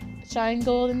shine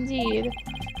gold indeed.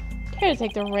 Care to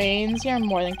take the reins? You're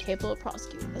more than capable of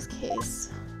prosecuting this case.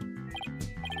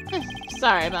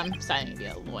 Sorry, but I'm deciding to be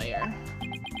a lawyer.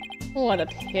 What a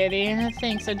pity. I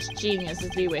think such genius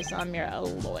is to be wasted on mere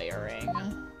lawyering.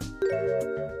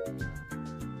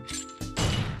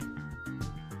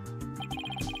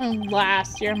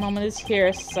 Alas, your moment is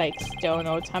here, Sykes. Don't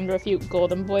know time to refute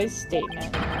Golden Boy's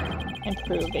statement and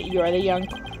prove that you are the young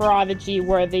prodigy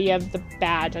worthy of the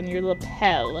badge on your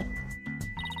lapel.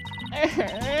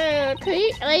 Could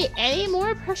you lay any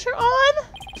more pressure on?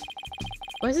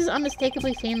 Voice is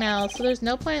unmistakably female, so there's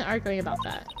no point in arguing about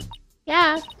that.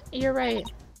 Yeah, you're right.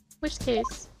 Which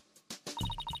case?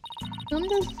 Whom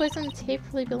does the voice on the tape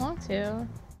really belong to?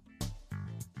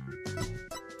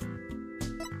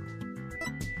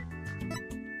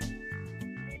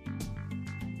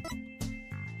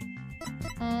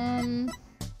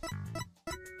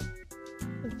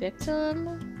 The victim?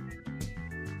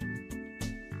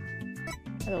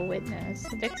 Or the witness?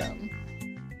 The victim.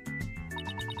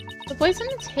 The voice on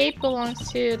the tape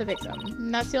belongs to the victim.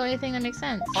 And that's the only thing that makes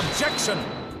sense. Objection!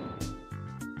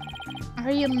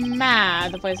 Are you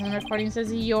mad? The voice on the recording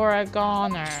says you're a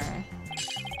goner.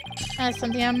 That's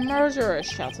something a murderer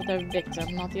shouts at the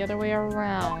victim, not the other way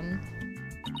around.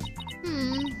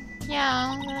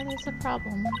 Yeah, that is a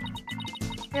problem.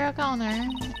 You're a goner.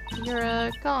 You're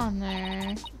a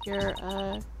goner. You're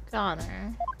a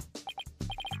goner.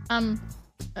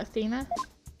 Athena?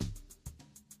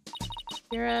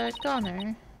 You're a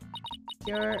goner.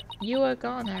 You a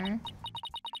goner.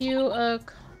 You a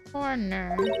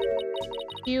corner.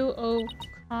 You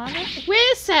O'Connor?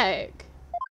 Wait a sec!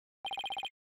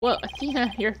 Well,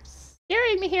 Athena, you're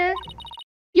scaring me here.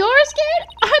 You're scared?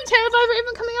 I'm terrified for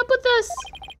even coming up with this.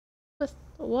 With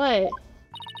what?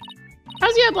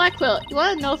 How's you a black quilt? You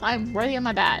want to know if I'm worthy of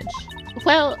my badge?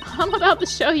 Well, I'm about to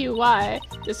show you why.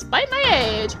 Despite my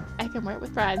age, I can wear it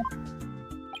with pride.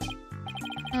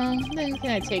 Then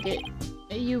can I take it?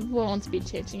 You won't be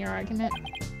changing your argument.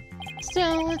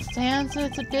 Still, it stands that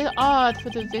it's a bit odd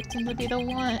for the victim to be the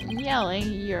one yelling,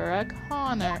 "You're a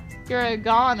goner. You're a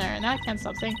goner," and I can't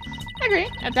stop saying, I agree,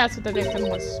 if that's what the victim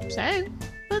was saying,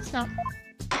 but it's not.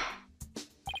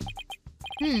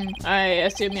 I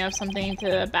assume you have something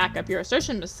to back up your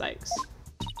assertion, Miss Sykes.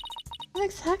 Not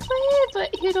exactly,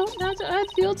 but you don't have to add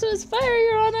fuel to his fire,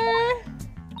 Your Honor.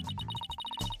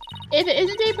 If it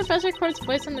isn't a Professor Court's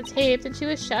voice on the tape, then she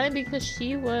was shouting because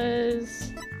she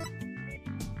was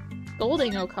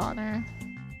scolding O'Connor.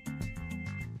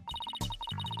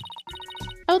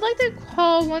 I would like to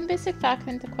call one basic fact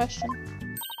into question.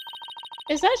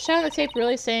 Is that shout on the tape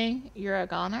really saying, "You're a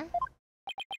goner"?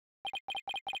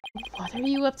 What are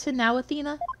you up to now,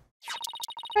 Athena?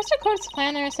 Professor Court's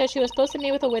planner said she was supposed to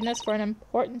meet with a witness for an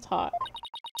important talk.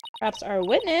 Perhaps our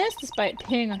witness, despite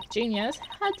being a genius,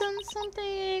 had done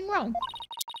something wrong.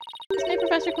 This made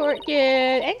Professor Court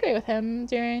get angry with him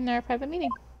during their private meeting.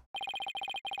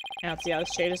 I don't see how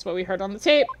this changes what we heard on the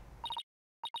tape.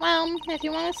 Well, if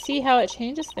you want to see how it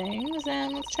changes things,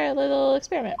 then let's try a little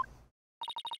experiment.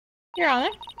 Your Honor,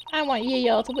 I want you to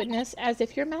yell at the witness as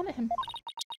if you're mad at him.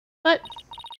 But,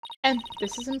 and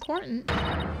this is important,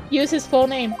 use his full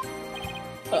name.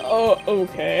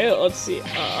 Okay, let's see.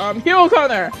 Hugh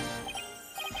O'Connor!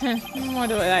 What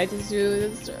do I do to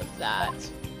deserve that?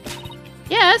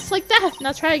 Yes, like that!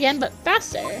 Now try again, but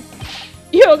faster!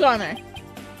 Hugh O'Connor!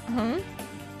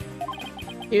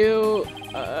 Hugh,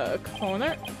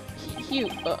 O'Connor?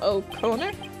 Hugh,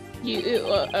 O'Connor? Hugh,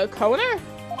 O'Connor?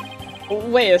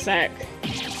 Wait a sec.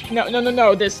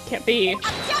 No, this can't be.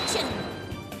 Objection!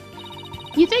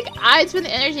 You think I'd spend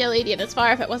the energy of Lady this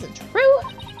far if it wasn't true?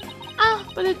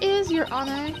 But it is, Your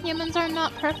Honor. Humans are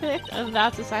not perfect.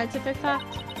 That's a scientific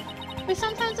fact. We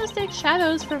sometimes mistake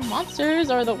shadows for monsters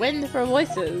or the wind for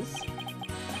voices.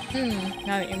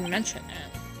 Now that you mention it.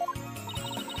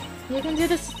 You can do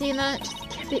this, Athena. Just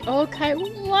give the old kite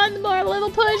one more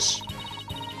little push.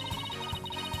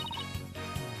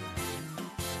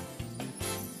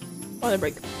 Water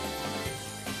break.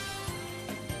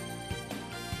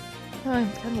 Oh,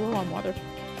 I'm kind of low on water.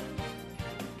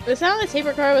 The sound of the tape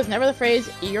recorder was never the phrase,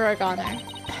 "You're a goner."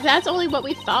 That's only what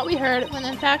we thought we heard, when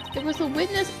in fact it was the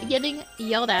witness getting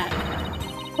yelled at.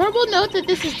 Horrible note that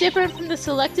this is different from the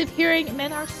selective hearing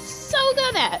men are so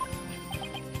good at.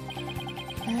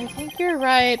 I think you're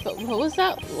right, but what was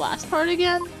that last part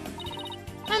again?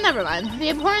 Never mind. The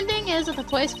important thing is that the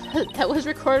voice that was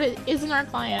recorded isn't our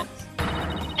client.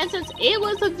 And since it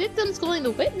was the victim scolding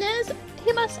the witness,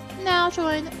 he must now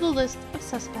join the list of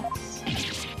suspects.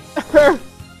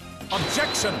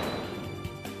 Objection!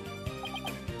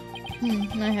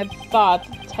 I had thought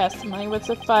the testimony would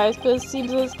suffice, but it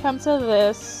seems it has come to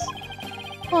this.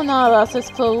 Well, not us, it's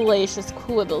fallacious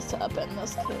quibbles to upend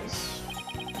this case.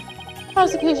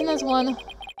 Prosecution has one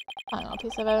final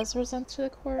piece of evidence to present to the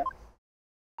court.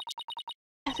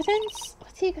 Evidence?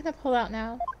 What's he gonna pull out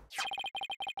now?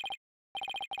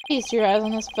 Feast your eyes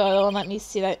on this photo and let me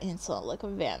see that insolent look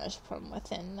vanish from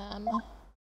within them.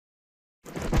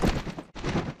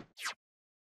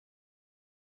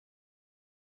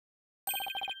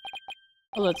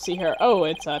 Let's see here. Oh,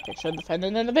 it's a picture of the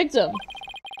defendant and the victim.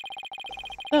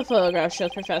 The photograph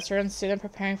shows professor and student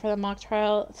preparing for the mock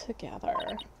trial together.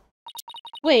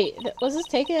 Wait, was this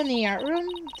taken in the art room?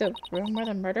 The room where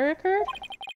the murder occurred?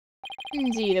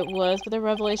 Indeed it was, but the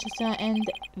revelations do not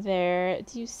end there.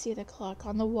 Do you see the clock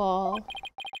on the wall?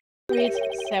 It reads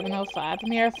 7:05, a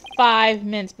mere 5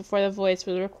 minutes before the voice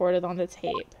was recorded on the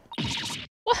tape.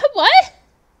 What?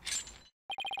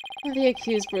 The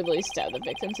accused brutally stabbed the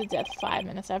victim to death 5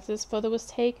 minutes after this photo was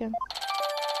taken.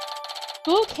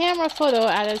 Full camera photo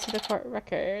added to the court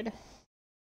record.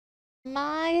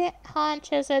 My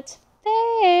hunch is it's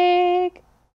fake.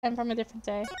 And from a different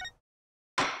day.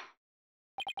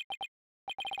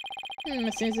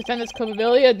 It seems the defendant's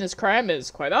culpability in this crime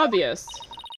is quite obvious.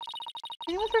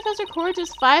 You know what, Professor Court,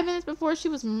 just 5 minutes before she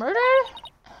was murdered?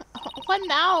 What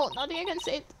now? Nothing I can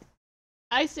say.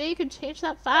 I say you can change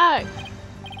that fact.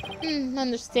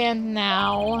 Understand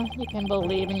now. You can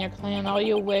believe in your claim all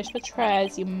you wish, but try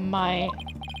as you might.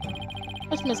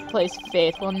 Such misplaced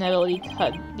faith will never be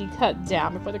cut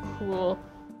down before the cruel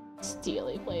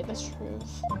Steely blade the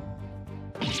truth.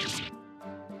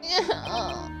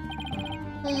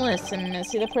 Listen,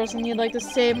 Missy, the person you'd like to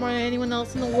save more than anyone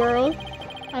else in the world.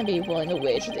 I'd be willing to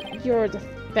wager that your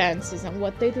defense isn't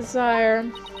what they desire.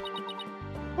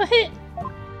 What?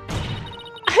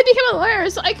 I became a lawyer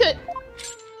so I could...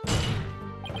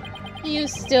 You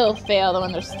still fail to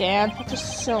understand after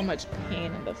so much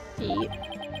pain and defeat.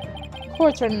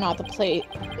 Courts are not the play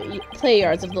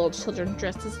yards of little children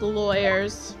dressed as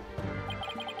lawyers.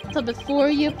 So before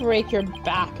you break your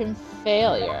back in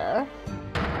failure,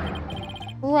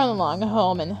 run along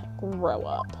home and grow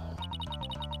up.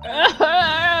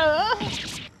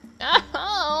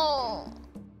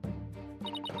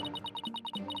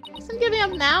 I'm giving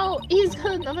up now. He's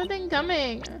got another thing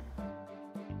coming.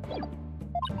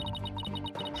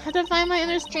 I have to find my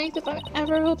inner strength if I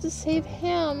ever hope to save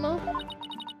him.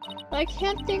 But I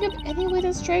can't think of any way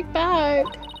to strike back.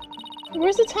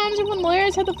 Where's the times when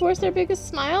lawyers had to force their biggest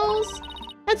smiles?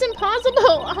 That's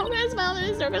impossible! How can I smile in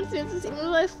these circumstances even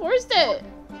though I forced it?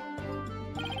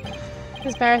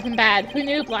 It's better than bad. Who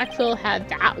knew Black Phil had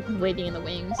that waiting in the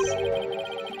wings?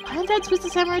 Why didn't that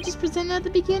Twisted Samurai just present at the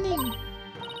beginning?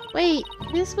 Wait,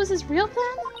 this was his real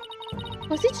plan?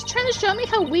 Was he just trying to show me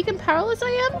how weak and powerless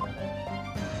I am?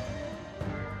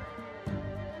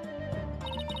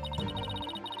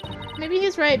 Maybe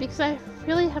he's right, because I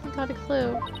really haven't got a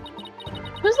clue.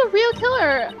 Who's the real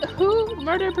killer? Who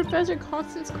murdered Professor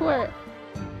Constance Court?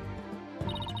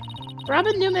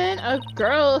 Robin Newman, a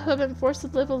girl who had been forced to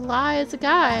live a lie as a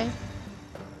guy.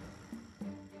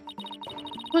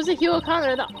 Was it Hugh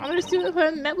O'Connor, the honor student who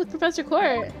had met with Professor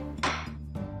Court?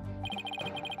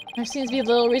 There seems to be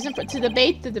little reason to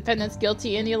debate the defendant's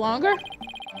guilty any longer.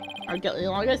 Or guilty any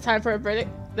longer. It's time for a verdict.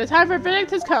 The time for a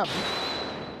verdict has come.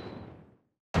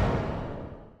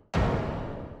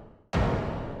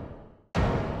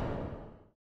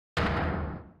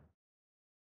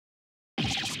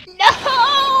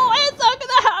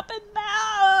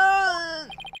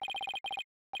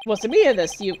 What's the meaning of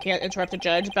this? You can't interrupt a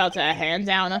judge about to hand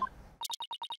down a...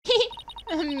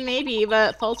 Maybe,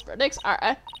 but false verdicts are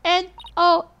a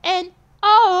N-O-N-O!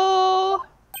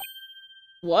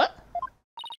 What?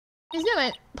 Ms.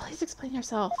 Newman, please explain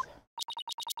yourself.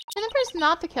 Jennifer's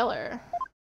not the killer.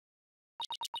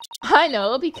 I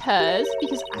know, because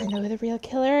I know who the real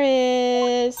killer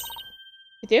is.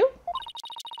 You do?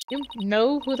 You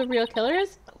know who the real killer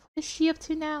is? What is she up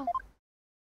to now?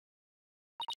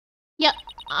 Yep,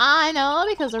 I know,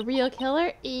 because the real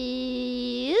killer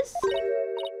is...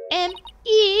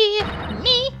 M-E...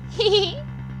 me!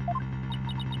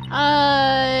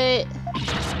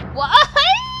 What?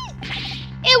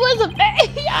 It was a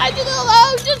me! I didn't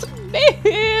allow just me!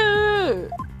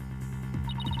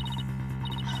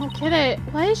 I don't get it.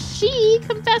 Why is she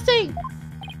confessing?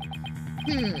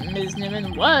 Ms.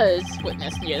 Newman was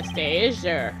witness near the stage,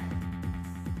 or...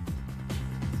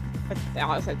 But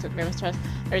Alex took very much trust.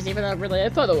 There's even a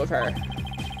related photo of her.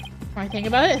 The more I think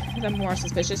about it, the more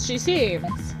suspicious she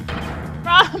seems.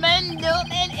 Robin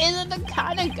Newman isn't the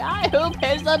kind of guy who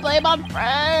pins the blame on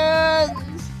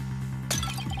friends!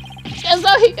 Just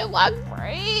so he can walk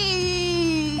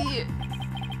free!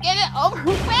 Get it over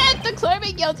with! Declare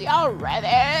me guilty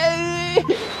already!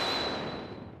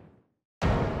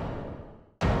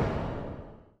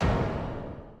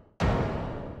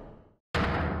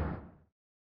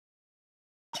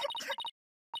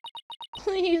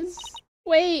 Please,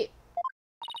 wait.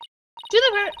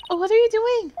 Jennifer, what are you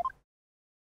doing?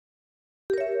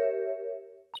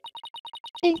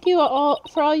 Thank you all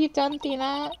for all you've done,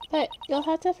 Dina, but you'll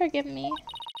have to forgive me.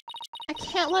 I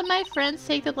can't let my friends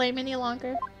take the blame any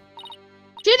longer.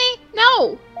 Ginny,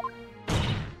 no!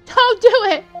 Don't do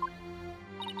it!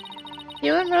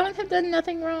 You and Rowan have done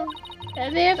nothing wrong,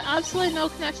 and they have absolutely no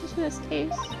connection to this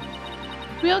case.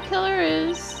 Real killer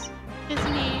is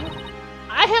me.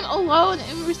 I am alone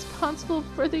and responsible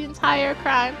for the entire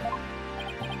crime.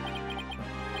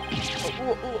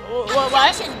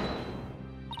 What?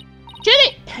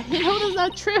 Jenny! You know that's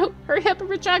not true! Hurry up and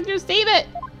retract your statement!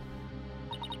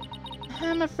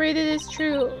 I'm afraid it is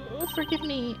true. Forgive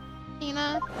me,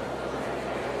 Nina.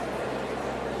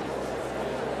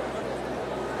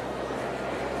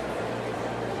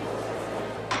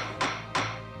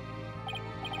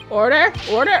 Order?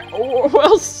 Order?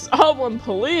 Will someone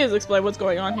please explain what's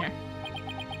going on here?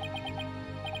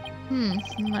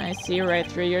 I see right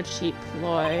through your cheap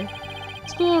ploy.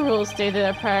 School rules state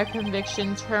that a prior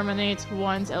conviction terminates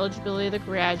one's eligibility to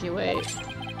graduate.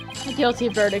 A guilty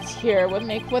verdict here would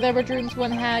make whatever dreams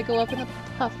one had go up in a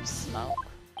puff of smoke.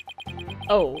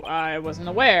 Oh, I wasn't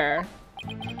aware.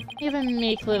 Even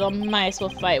meek little mice will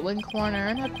fight when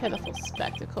cornered. A pitiful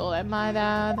spectacle, I might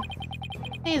add.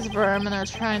 These vermin are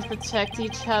trying to protect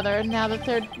each other now that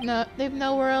they've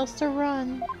nowhere else to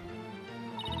run.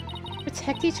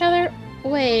 Protect each other?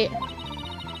 Wait.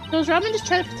 So is Robin just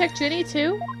trying to protect Ginny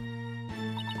too?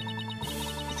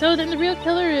 So then the real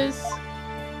killer is...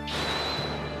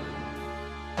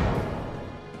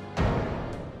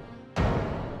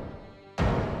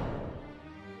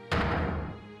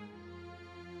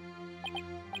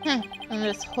 And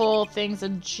this whole thing's a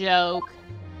joke.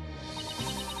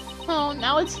 Oh,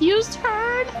 now it's Hugh's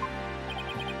turn?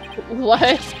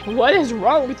 What is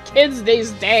wrong with kids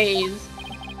these days?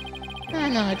 I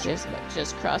know it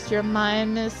just crossed your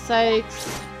mind, Miss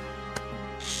Sykes.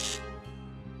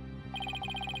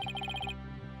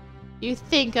 You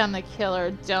think I'm the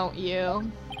killer, don't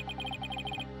you?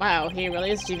 Wow, he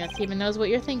really is genius. He even knows what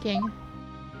you're thinking.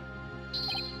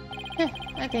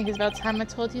 I think it's about time I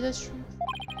told you the truth.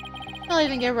 I'll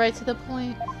even get right to the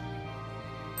point.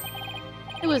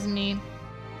 It was me.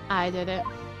 I did it.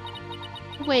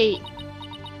 Wait.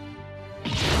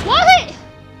 What?!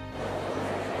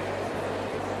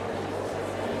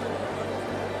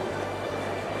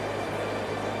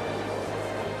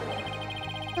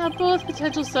 Now both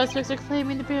potential suspects are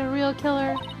claiming to be a real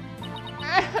killer.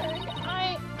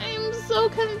 I'm so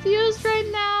confused right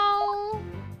now.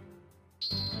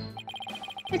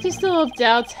 If you still have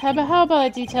doubts, how about I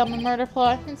detail my murder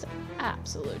plot? It's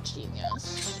absolute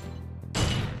genius.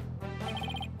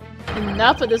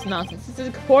 Enough of this nonsense. This is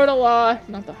a court of law,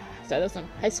 not the set of some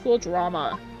high school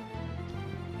drama.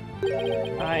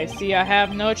 I see I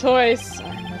have no choice.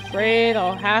 I'm afraid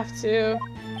I'll have to...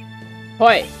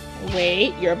 Hoy!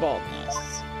 Wait your boldness.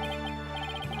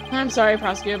 I'm sorry,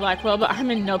 Prosecutor Blackwell, but I'm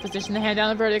in no position to hand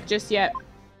down a verdict just yet.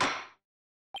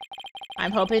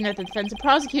 I'm hoping that the defense and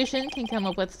prosecution can come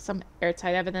up with some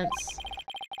airtight evidence.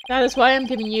 That is why I'm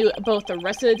giving you both the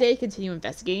rest of the day to continue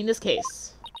investigating this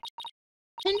case.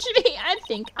 And Jimmy, I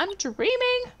think I'm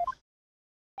dreaming.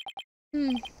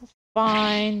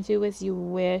 Fine, do as you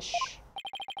wish.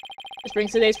 This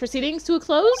brings today's proceedings to a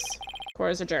close.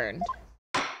 Court is adjourned.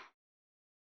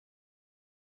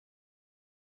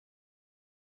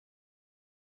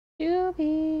 To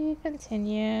be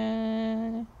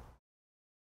continued.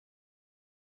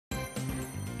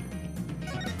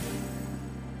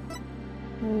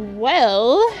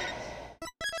 Well...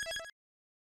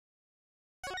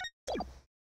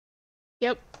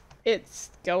 Yep,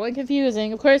 it's going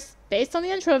confusing. Of course, based on the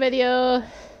intro video,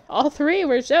 all three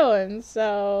were shown,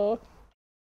 so...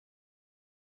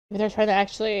 Maybe they're trying to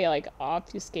actually, like,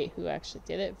 obfuscate who actually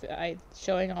did it by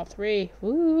showing all three.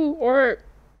 Ooh, or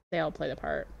they all played a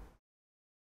part.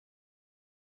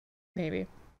 Maybe.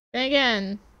 Then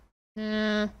again,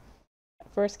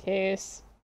 first case,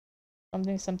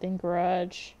 something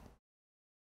grudge.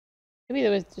 Maybe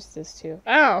there was just this too.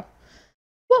 Oh,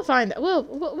 we'll find that.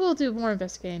 We'll do more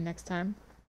investigating next time.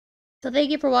 So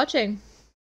thank you for watching.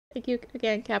 Thank you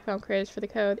again, Capcom Creators, for the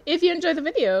code. If you enjoyed the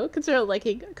video, consider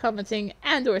liking, commenting,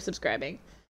 and/or subscribing. If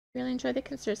you really enjoyed it,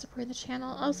 consider supporting the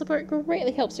channel. All support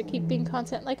greatly helps to keep being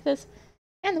content like this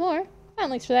and more. Find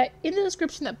links for that in the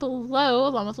description below,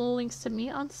 along with links to me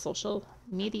on social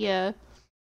media.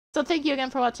 So thank you again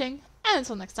for watching, and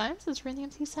until next time, this is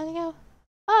Reneamc signing out.